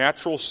to our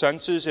natural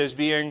senses as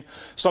being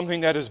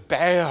something that is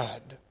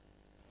bad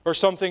or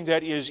something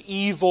that is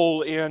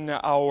evil in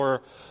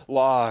our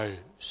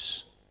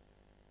lives?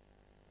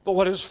 But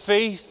what does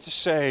faith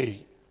say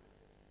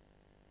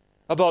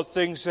about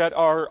things that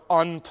are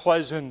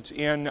unpleasant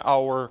in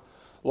our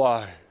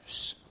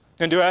lives?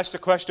 And to ask the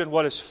question,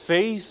 what does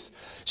faith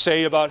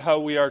say about how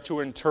we are to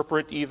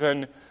interpret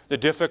even the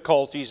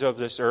difficulties of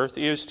this earth,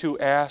 is to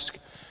ask,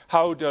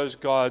 how does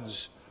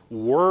God's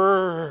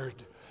Word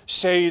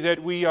say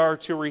that we are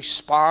to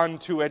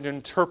respond to and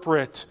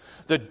interpret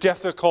the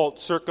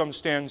difficult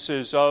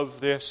circumstances of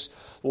this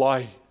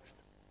life?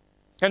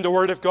 And the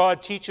Word of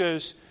God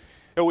teaches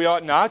that we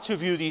ought not to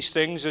view these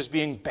things as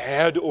being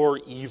bad or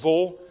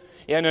evil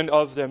in and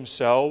of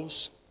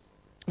themselves.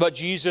 But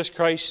Jesus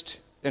Christ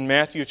in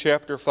Matthew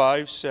chapter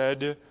 5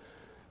 said,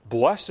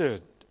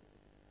 "Blessed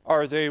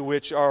are they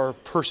which are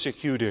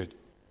persecuted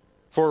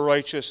for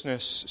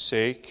righteousness'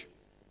 sake,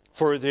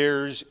 for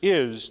theirs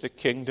is the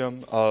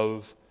kingdom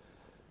of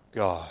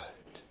God."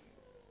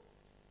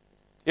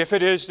 If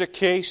it is the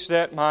case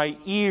that my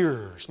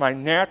ears, my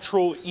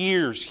natural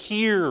ears,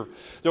 hear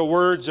the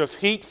words of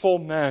hateful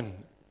men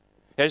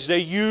as they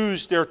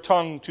use their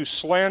tongue to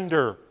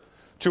slander,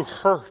 to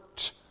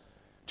hurt,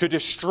 to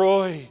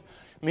destroy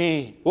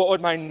me, what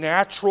would my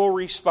natural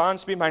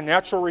response be? My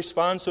natural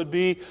response would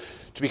be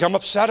to become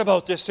upset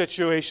about this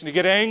situation, to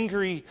get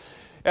angry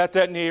at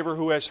that neighbor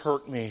who has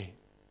hurt me.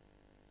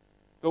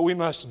 But we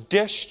must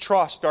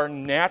distrust our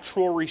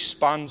natural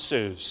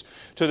responses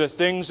to the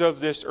things of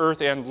this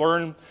earth and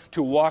learn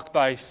to walk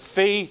by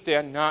faith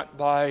and not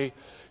by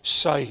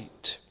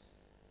sight.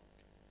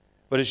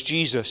 But as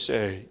Jesus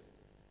said,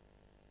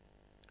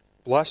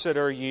 "Blessed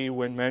are ye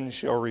when men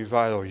shall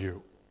revile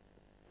you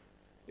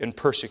and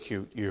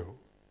persecute you,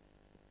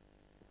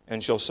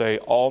 and shall say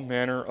all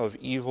manner of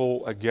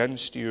evil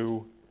against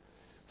you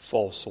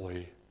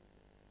falsely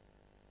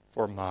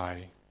for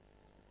my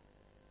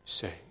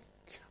sake."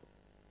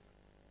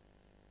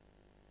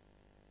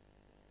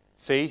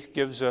 Faith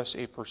gives us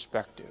a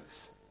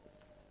perspective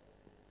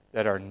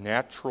that our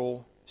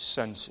natural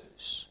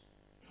senses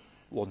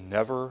will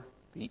never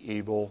be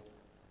able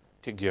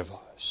to give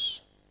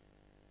us.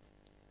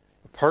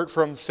 Apart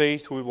from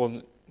faith, we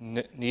will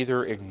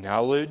neither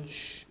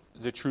acknowledge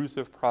the truth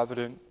of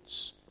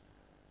providence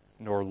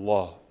nor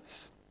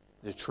love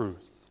the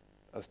truth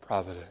of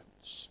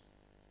providence.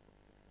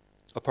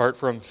 Apart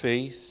from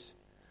faith,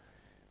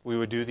 we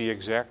would do the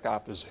exact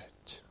opposite.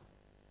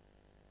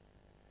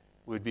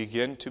 We would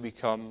begin to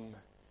become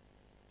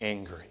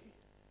angry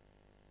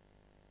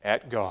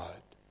at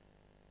God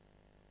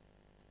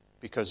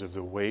because of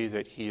the way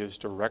that He is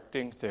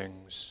directing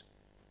things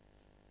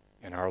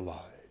in our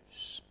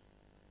lives.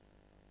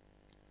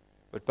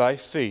 But by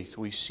faith,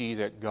 we see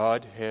that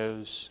God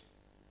has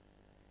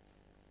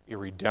a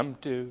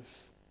redemptive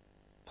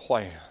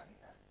plan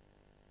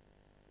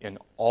in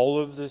all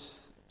of the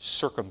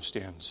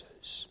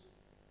circumstances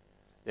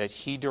that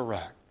He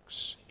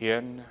directs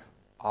in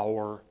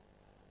our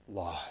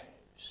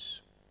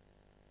lives.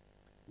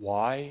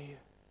 Why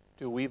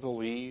do we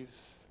believe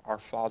our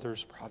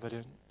Father's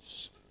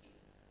providence?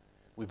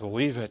 We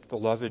believe it,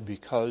 beloved,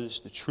 because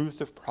the truth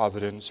of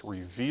providence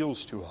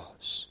reveals to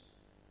us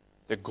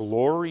the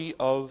glory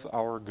of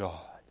our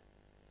God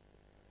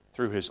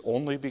through His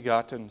only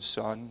begotten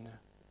Son,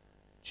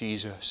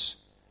 Jesus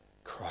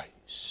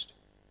Christ.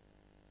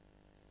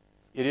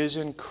 It is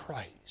in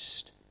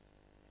Christ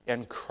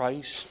and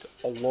Christ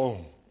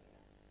alone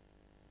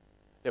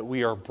that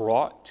we are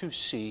brought to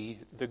see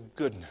the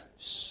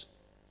goodness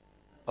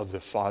of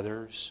the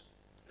Father's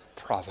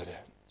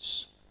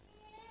providence.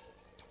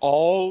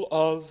 all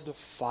of the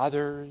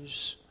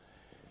Father's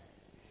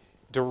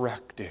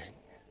directing,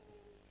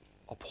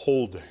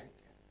 upholding,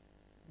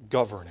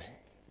 governing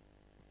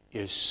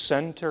is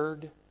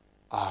centered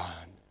on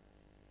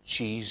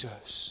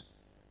Jesus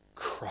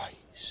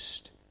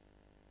Christ.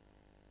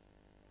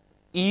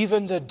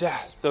 Even the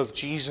death of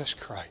Jesus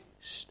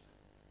Christ,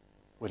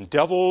 when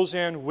devils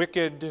and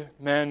wicked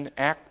men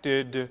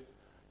acted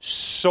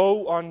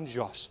so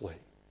unjustly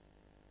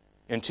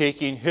in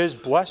taking His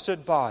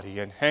blessed body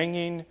and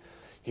hanging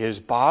His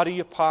body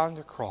upon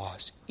the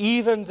cross,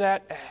 even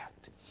that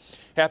act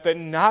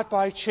happened not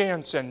by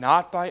chance and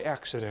not by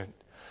accident,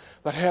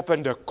 but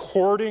happened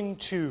according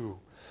to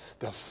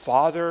the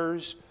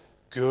Father's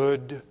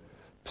good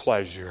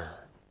pleasure.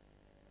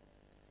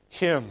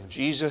 Him,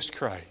 Jesus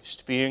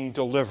Christ, being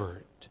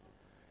delivered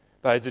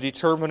by the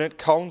determinate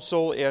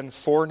counsel and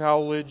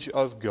foreknowledge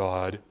of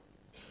God,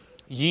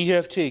 ye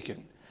have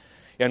taken,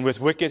 and with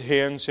wicked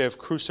hands have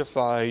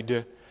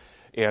crucified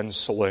and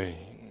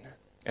slain.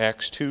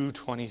 Acts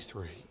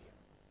 2:23.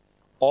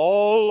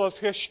 All of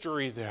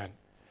history, then,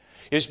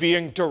 is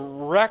being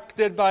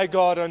directed by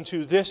God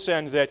unto this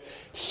end, that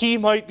He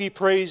might be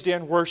praised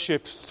and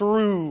worshipped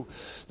through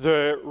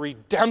the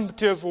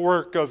redemptive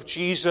work of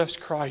Jesus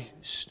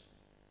Christ.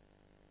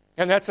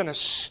 And that's an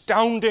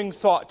astounding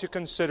thought to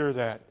consider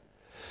that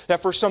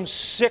for some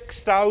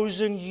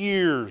 6,000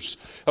 years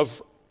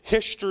of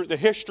history, the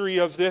history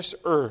of this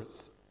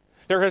earth,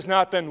 there has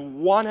not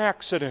been one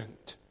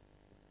accident,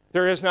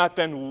 there has not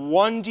been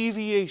one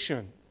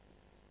deviation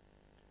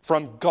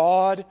from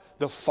God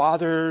the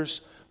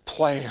Father's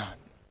plan.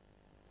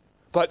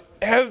 But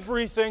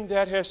everything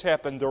that has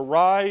happened, the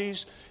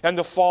rise and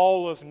the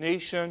fall of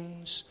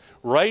nations,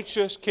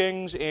 righteous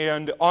kings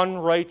and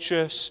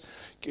unrighteous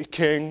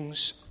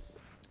kings,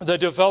 the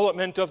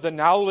development of the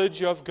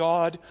knowledge of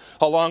God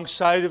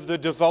alongside of the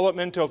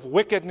development of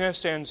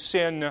wickedness and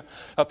sin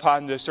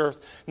upon this earth.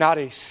 Not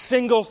a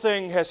single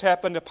thing has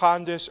happened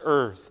upon this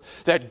earth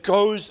that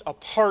goes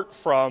apart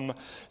from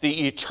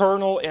the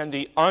eternal and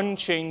the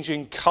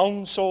unchanging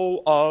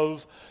counsel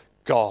of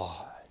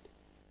God.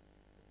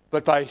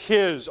 But by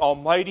His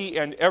almighty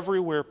and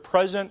everywhere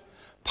present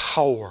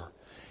power,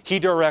 He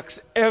directs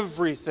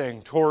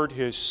everything toward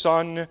His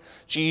Son,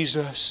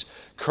 Jesus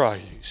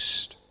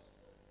Christ.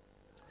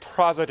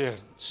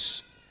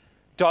 Providence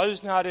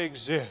does not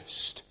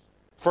exist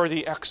for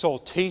the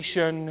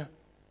exaltation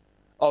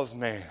of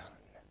man,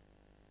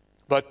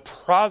 but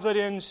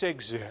providence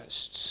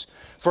exists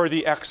for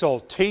the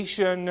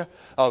exaltation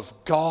of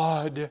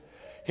God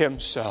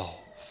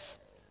Himself.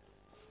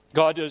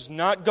 God does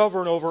not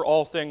govern over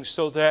all things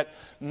so that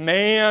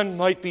man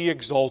might be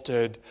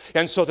exalted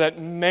and so that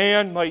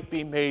man might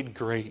be made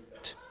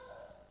great.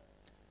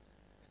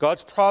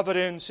 God's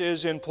providence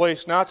is in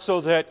place not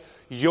so that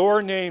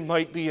your name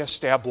might be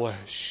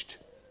established,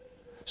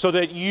 so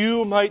that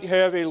you might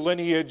have a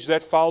lineage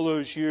that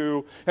follows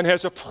you and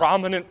has a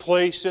prominent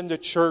place in the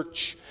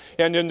church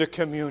and in the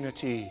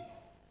community.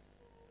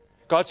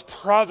 God's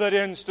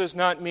providence does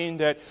not mean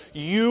that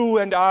you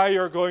and I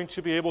are going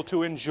to be able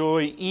to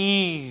enjoy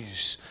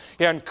ease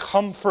and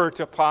comfort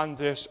upon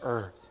this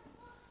earth.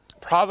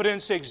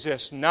 Providence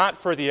exists not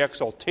for the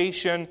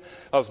exaltation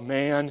of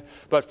man,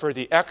 but for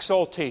the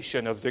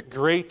exaltation of the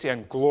great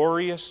and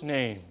glorious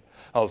name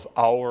of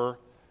our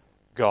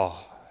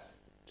God.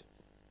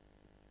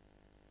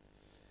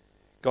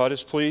 God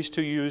is pleased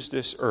to use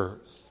this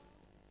earth,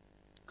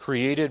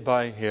 created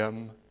by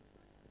Him,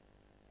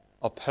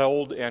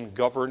 upheld and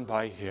governed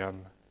by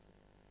Him,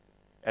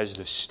 as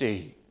the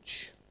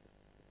stage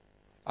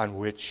on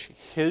which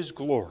His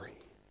glory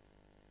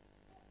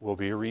will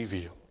be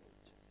revealed.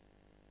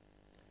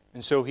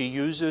 And so He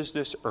uses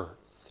this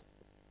earth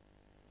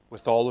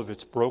with all of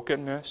its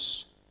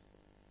brokenness,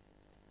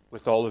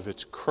 with all of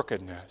its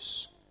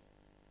crookedness,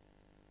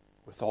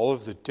 with all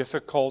of the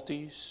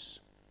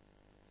difficulties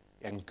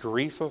and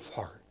grief of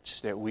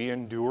hearts that we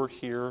endure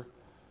here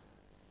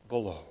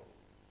below,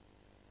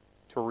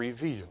 to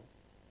reveal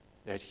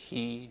that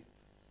He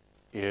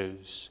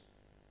is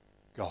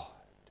God.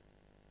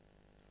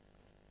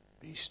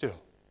 Be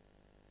still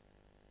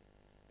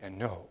and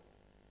know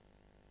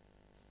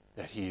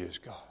that He is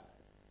God.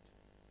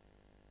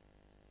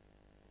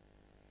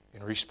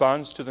 In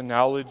response to the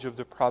knowledge of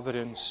the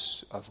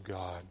providence of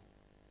God,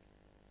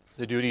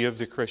 the duty of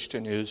the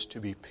Christian is to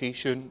be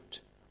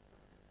patient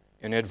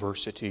in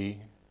adversity,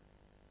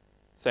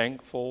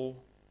 thankful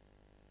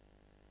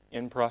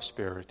in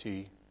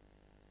prosperity,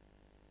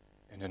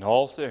 and in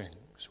all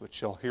things which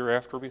shall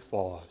hereafter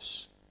befall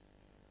us,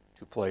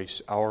 to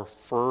place our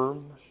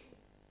firm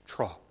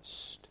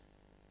trust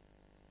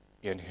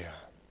in Him.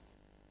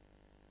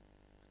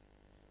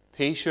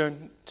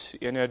 Patient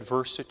in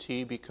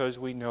adversity because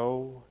we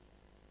know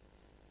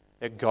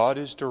that God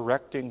is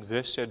directing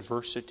this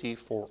adversity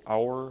for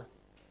our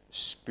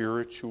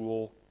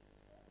spiritual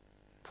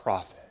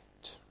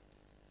profit.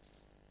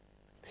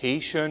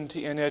 Patient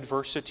in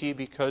adversity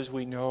because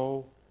we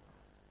know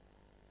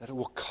that it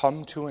will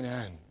come to an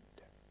end.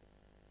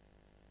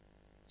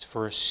 It's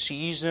for a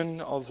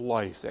season of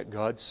life that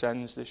God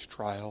sends this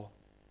trial.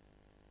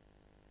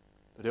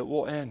 But it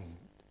will end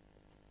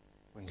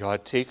when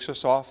God takes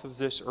us off of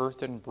this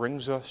earth and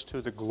brings us to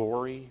the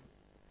glory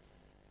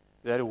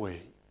that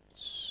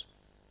awaits.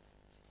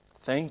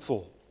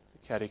 Thankful,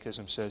 the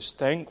Catechism says,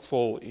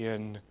 thankful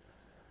in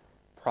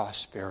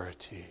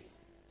prosperity.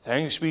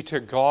 Thanks be to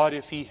God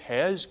if He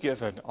has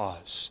given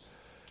us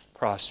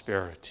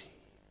prosperity.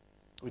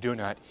 We do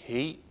not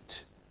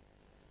hate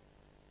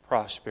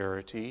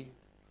prosperity.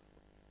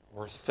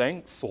 We're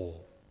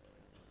thankful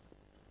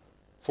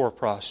for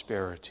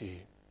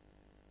prosperity.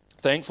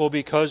 Thankful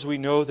because we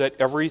know that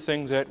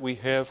everything that we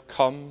have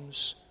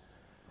comes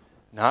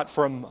not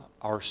from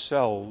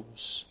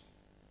ourselves,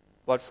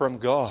 but from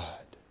God.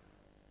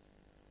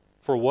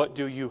 For what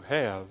do you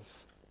have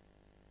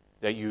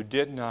that you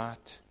did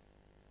not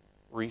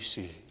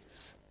receive?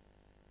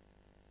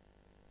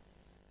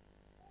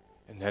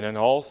 And then in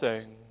all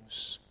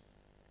things,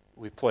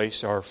 we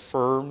place our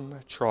firm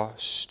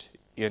trust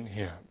in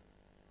Him,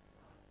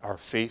 our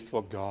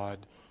faithful God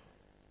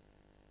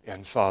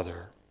and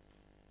Father.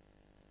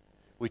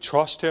 We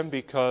trust Him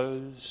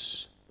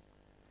because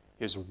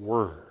His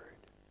Word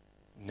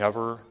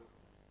never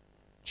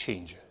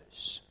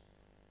changes.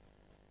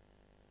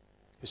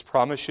 His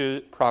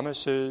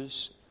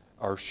promises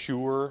are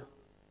sure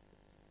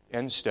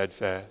and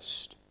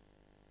steadfast.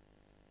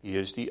 He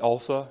is the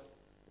Alpha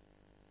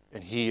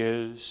and He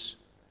is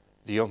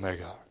the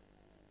Omega.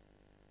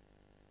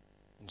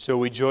 And so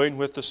we join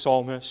with the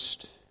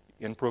psalmist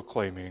in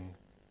proclaiming,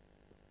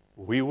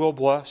 we will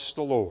bless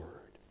the Lord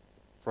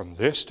from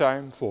this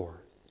time forth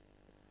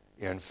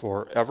and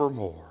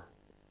forevermore.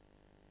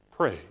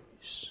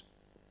 Praise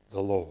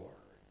the Lord.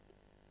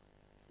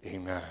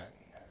 Amen.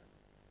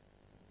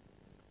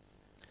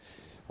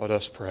 Let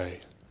us pray.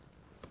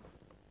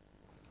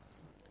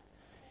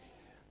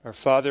 Our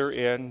Father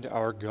and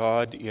our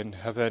God in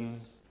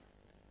heaven,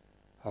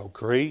 how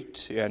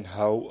great and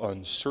how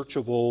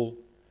unsearchable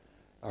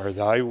are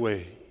Thy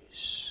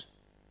ways.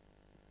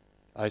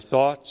 Thy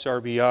thoughts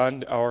are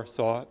beyond our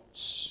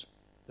thoughts.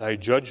 Thy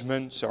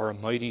judgments are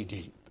mighty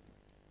deep.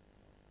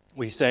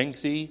 We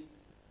thank Thee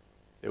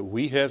that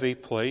we have a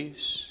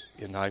place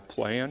in Thy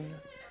plan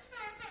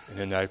and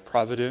in Thy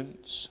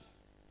providence.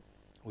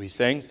 We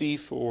thank Thee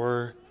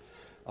for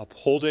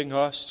upholding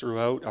us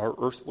throughout our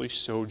earthly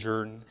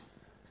sojourn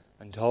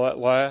until at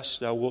last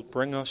Thou wilt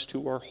bring us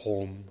to our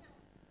home,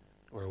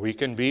 where we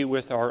can be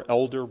with our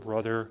elder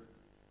brother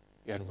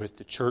and with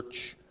the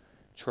church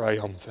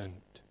triumphant.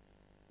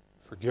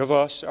 Forgive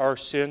us our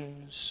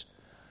sins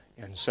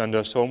and send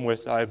us home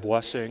with Thy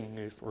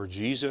blessing for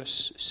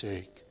Jesus'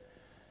 sake.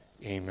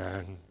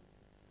 Amen.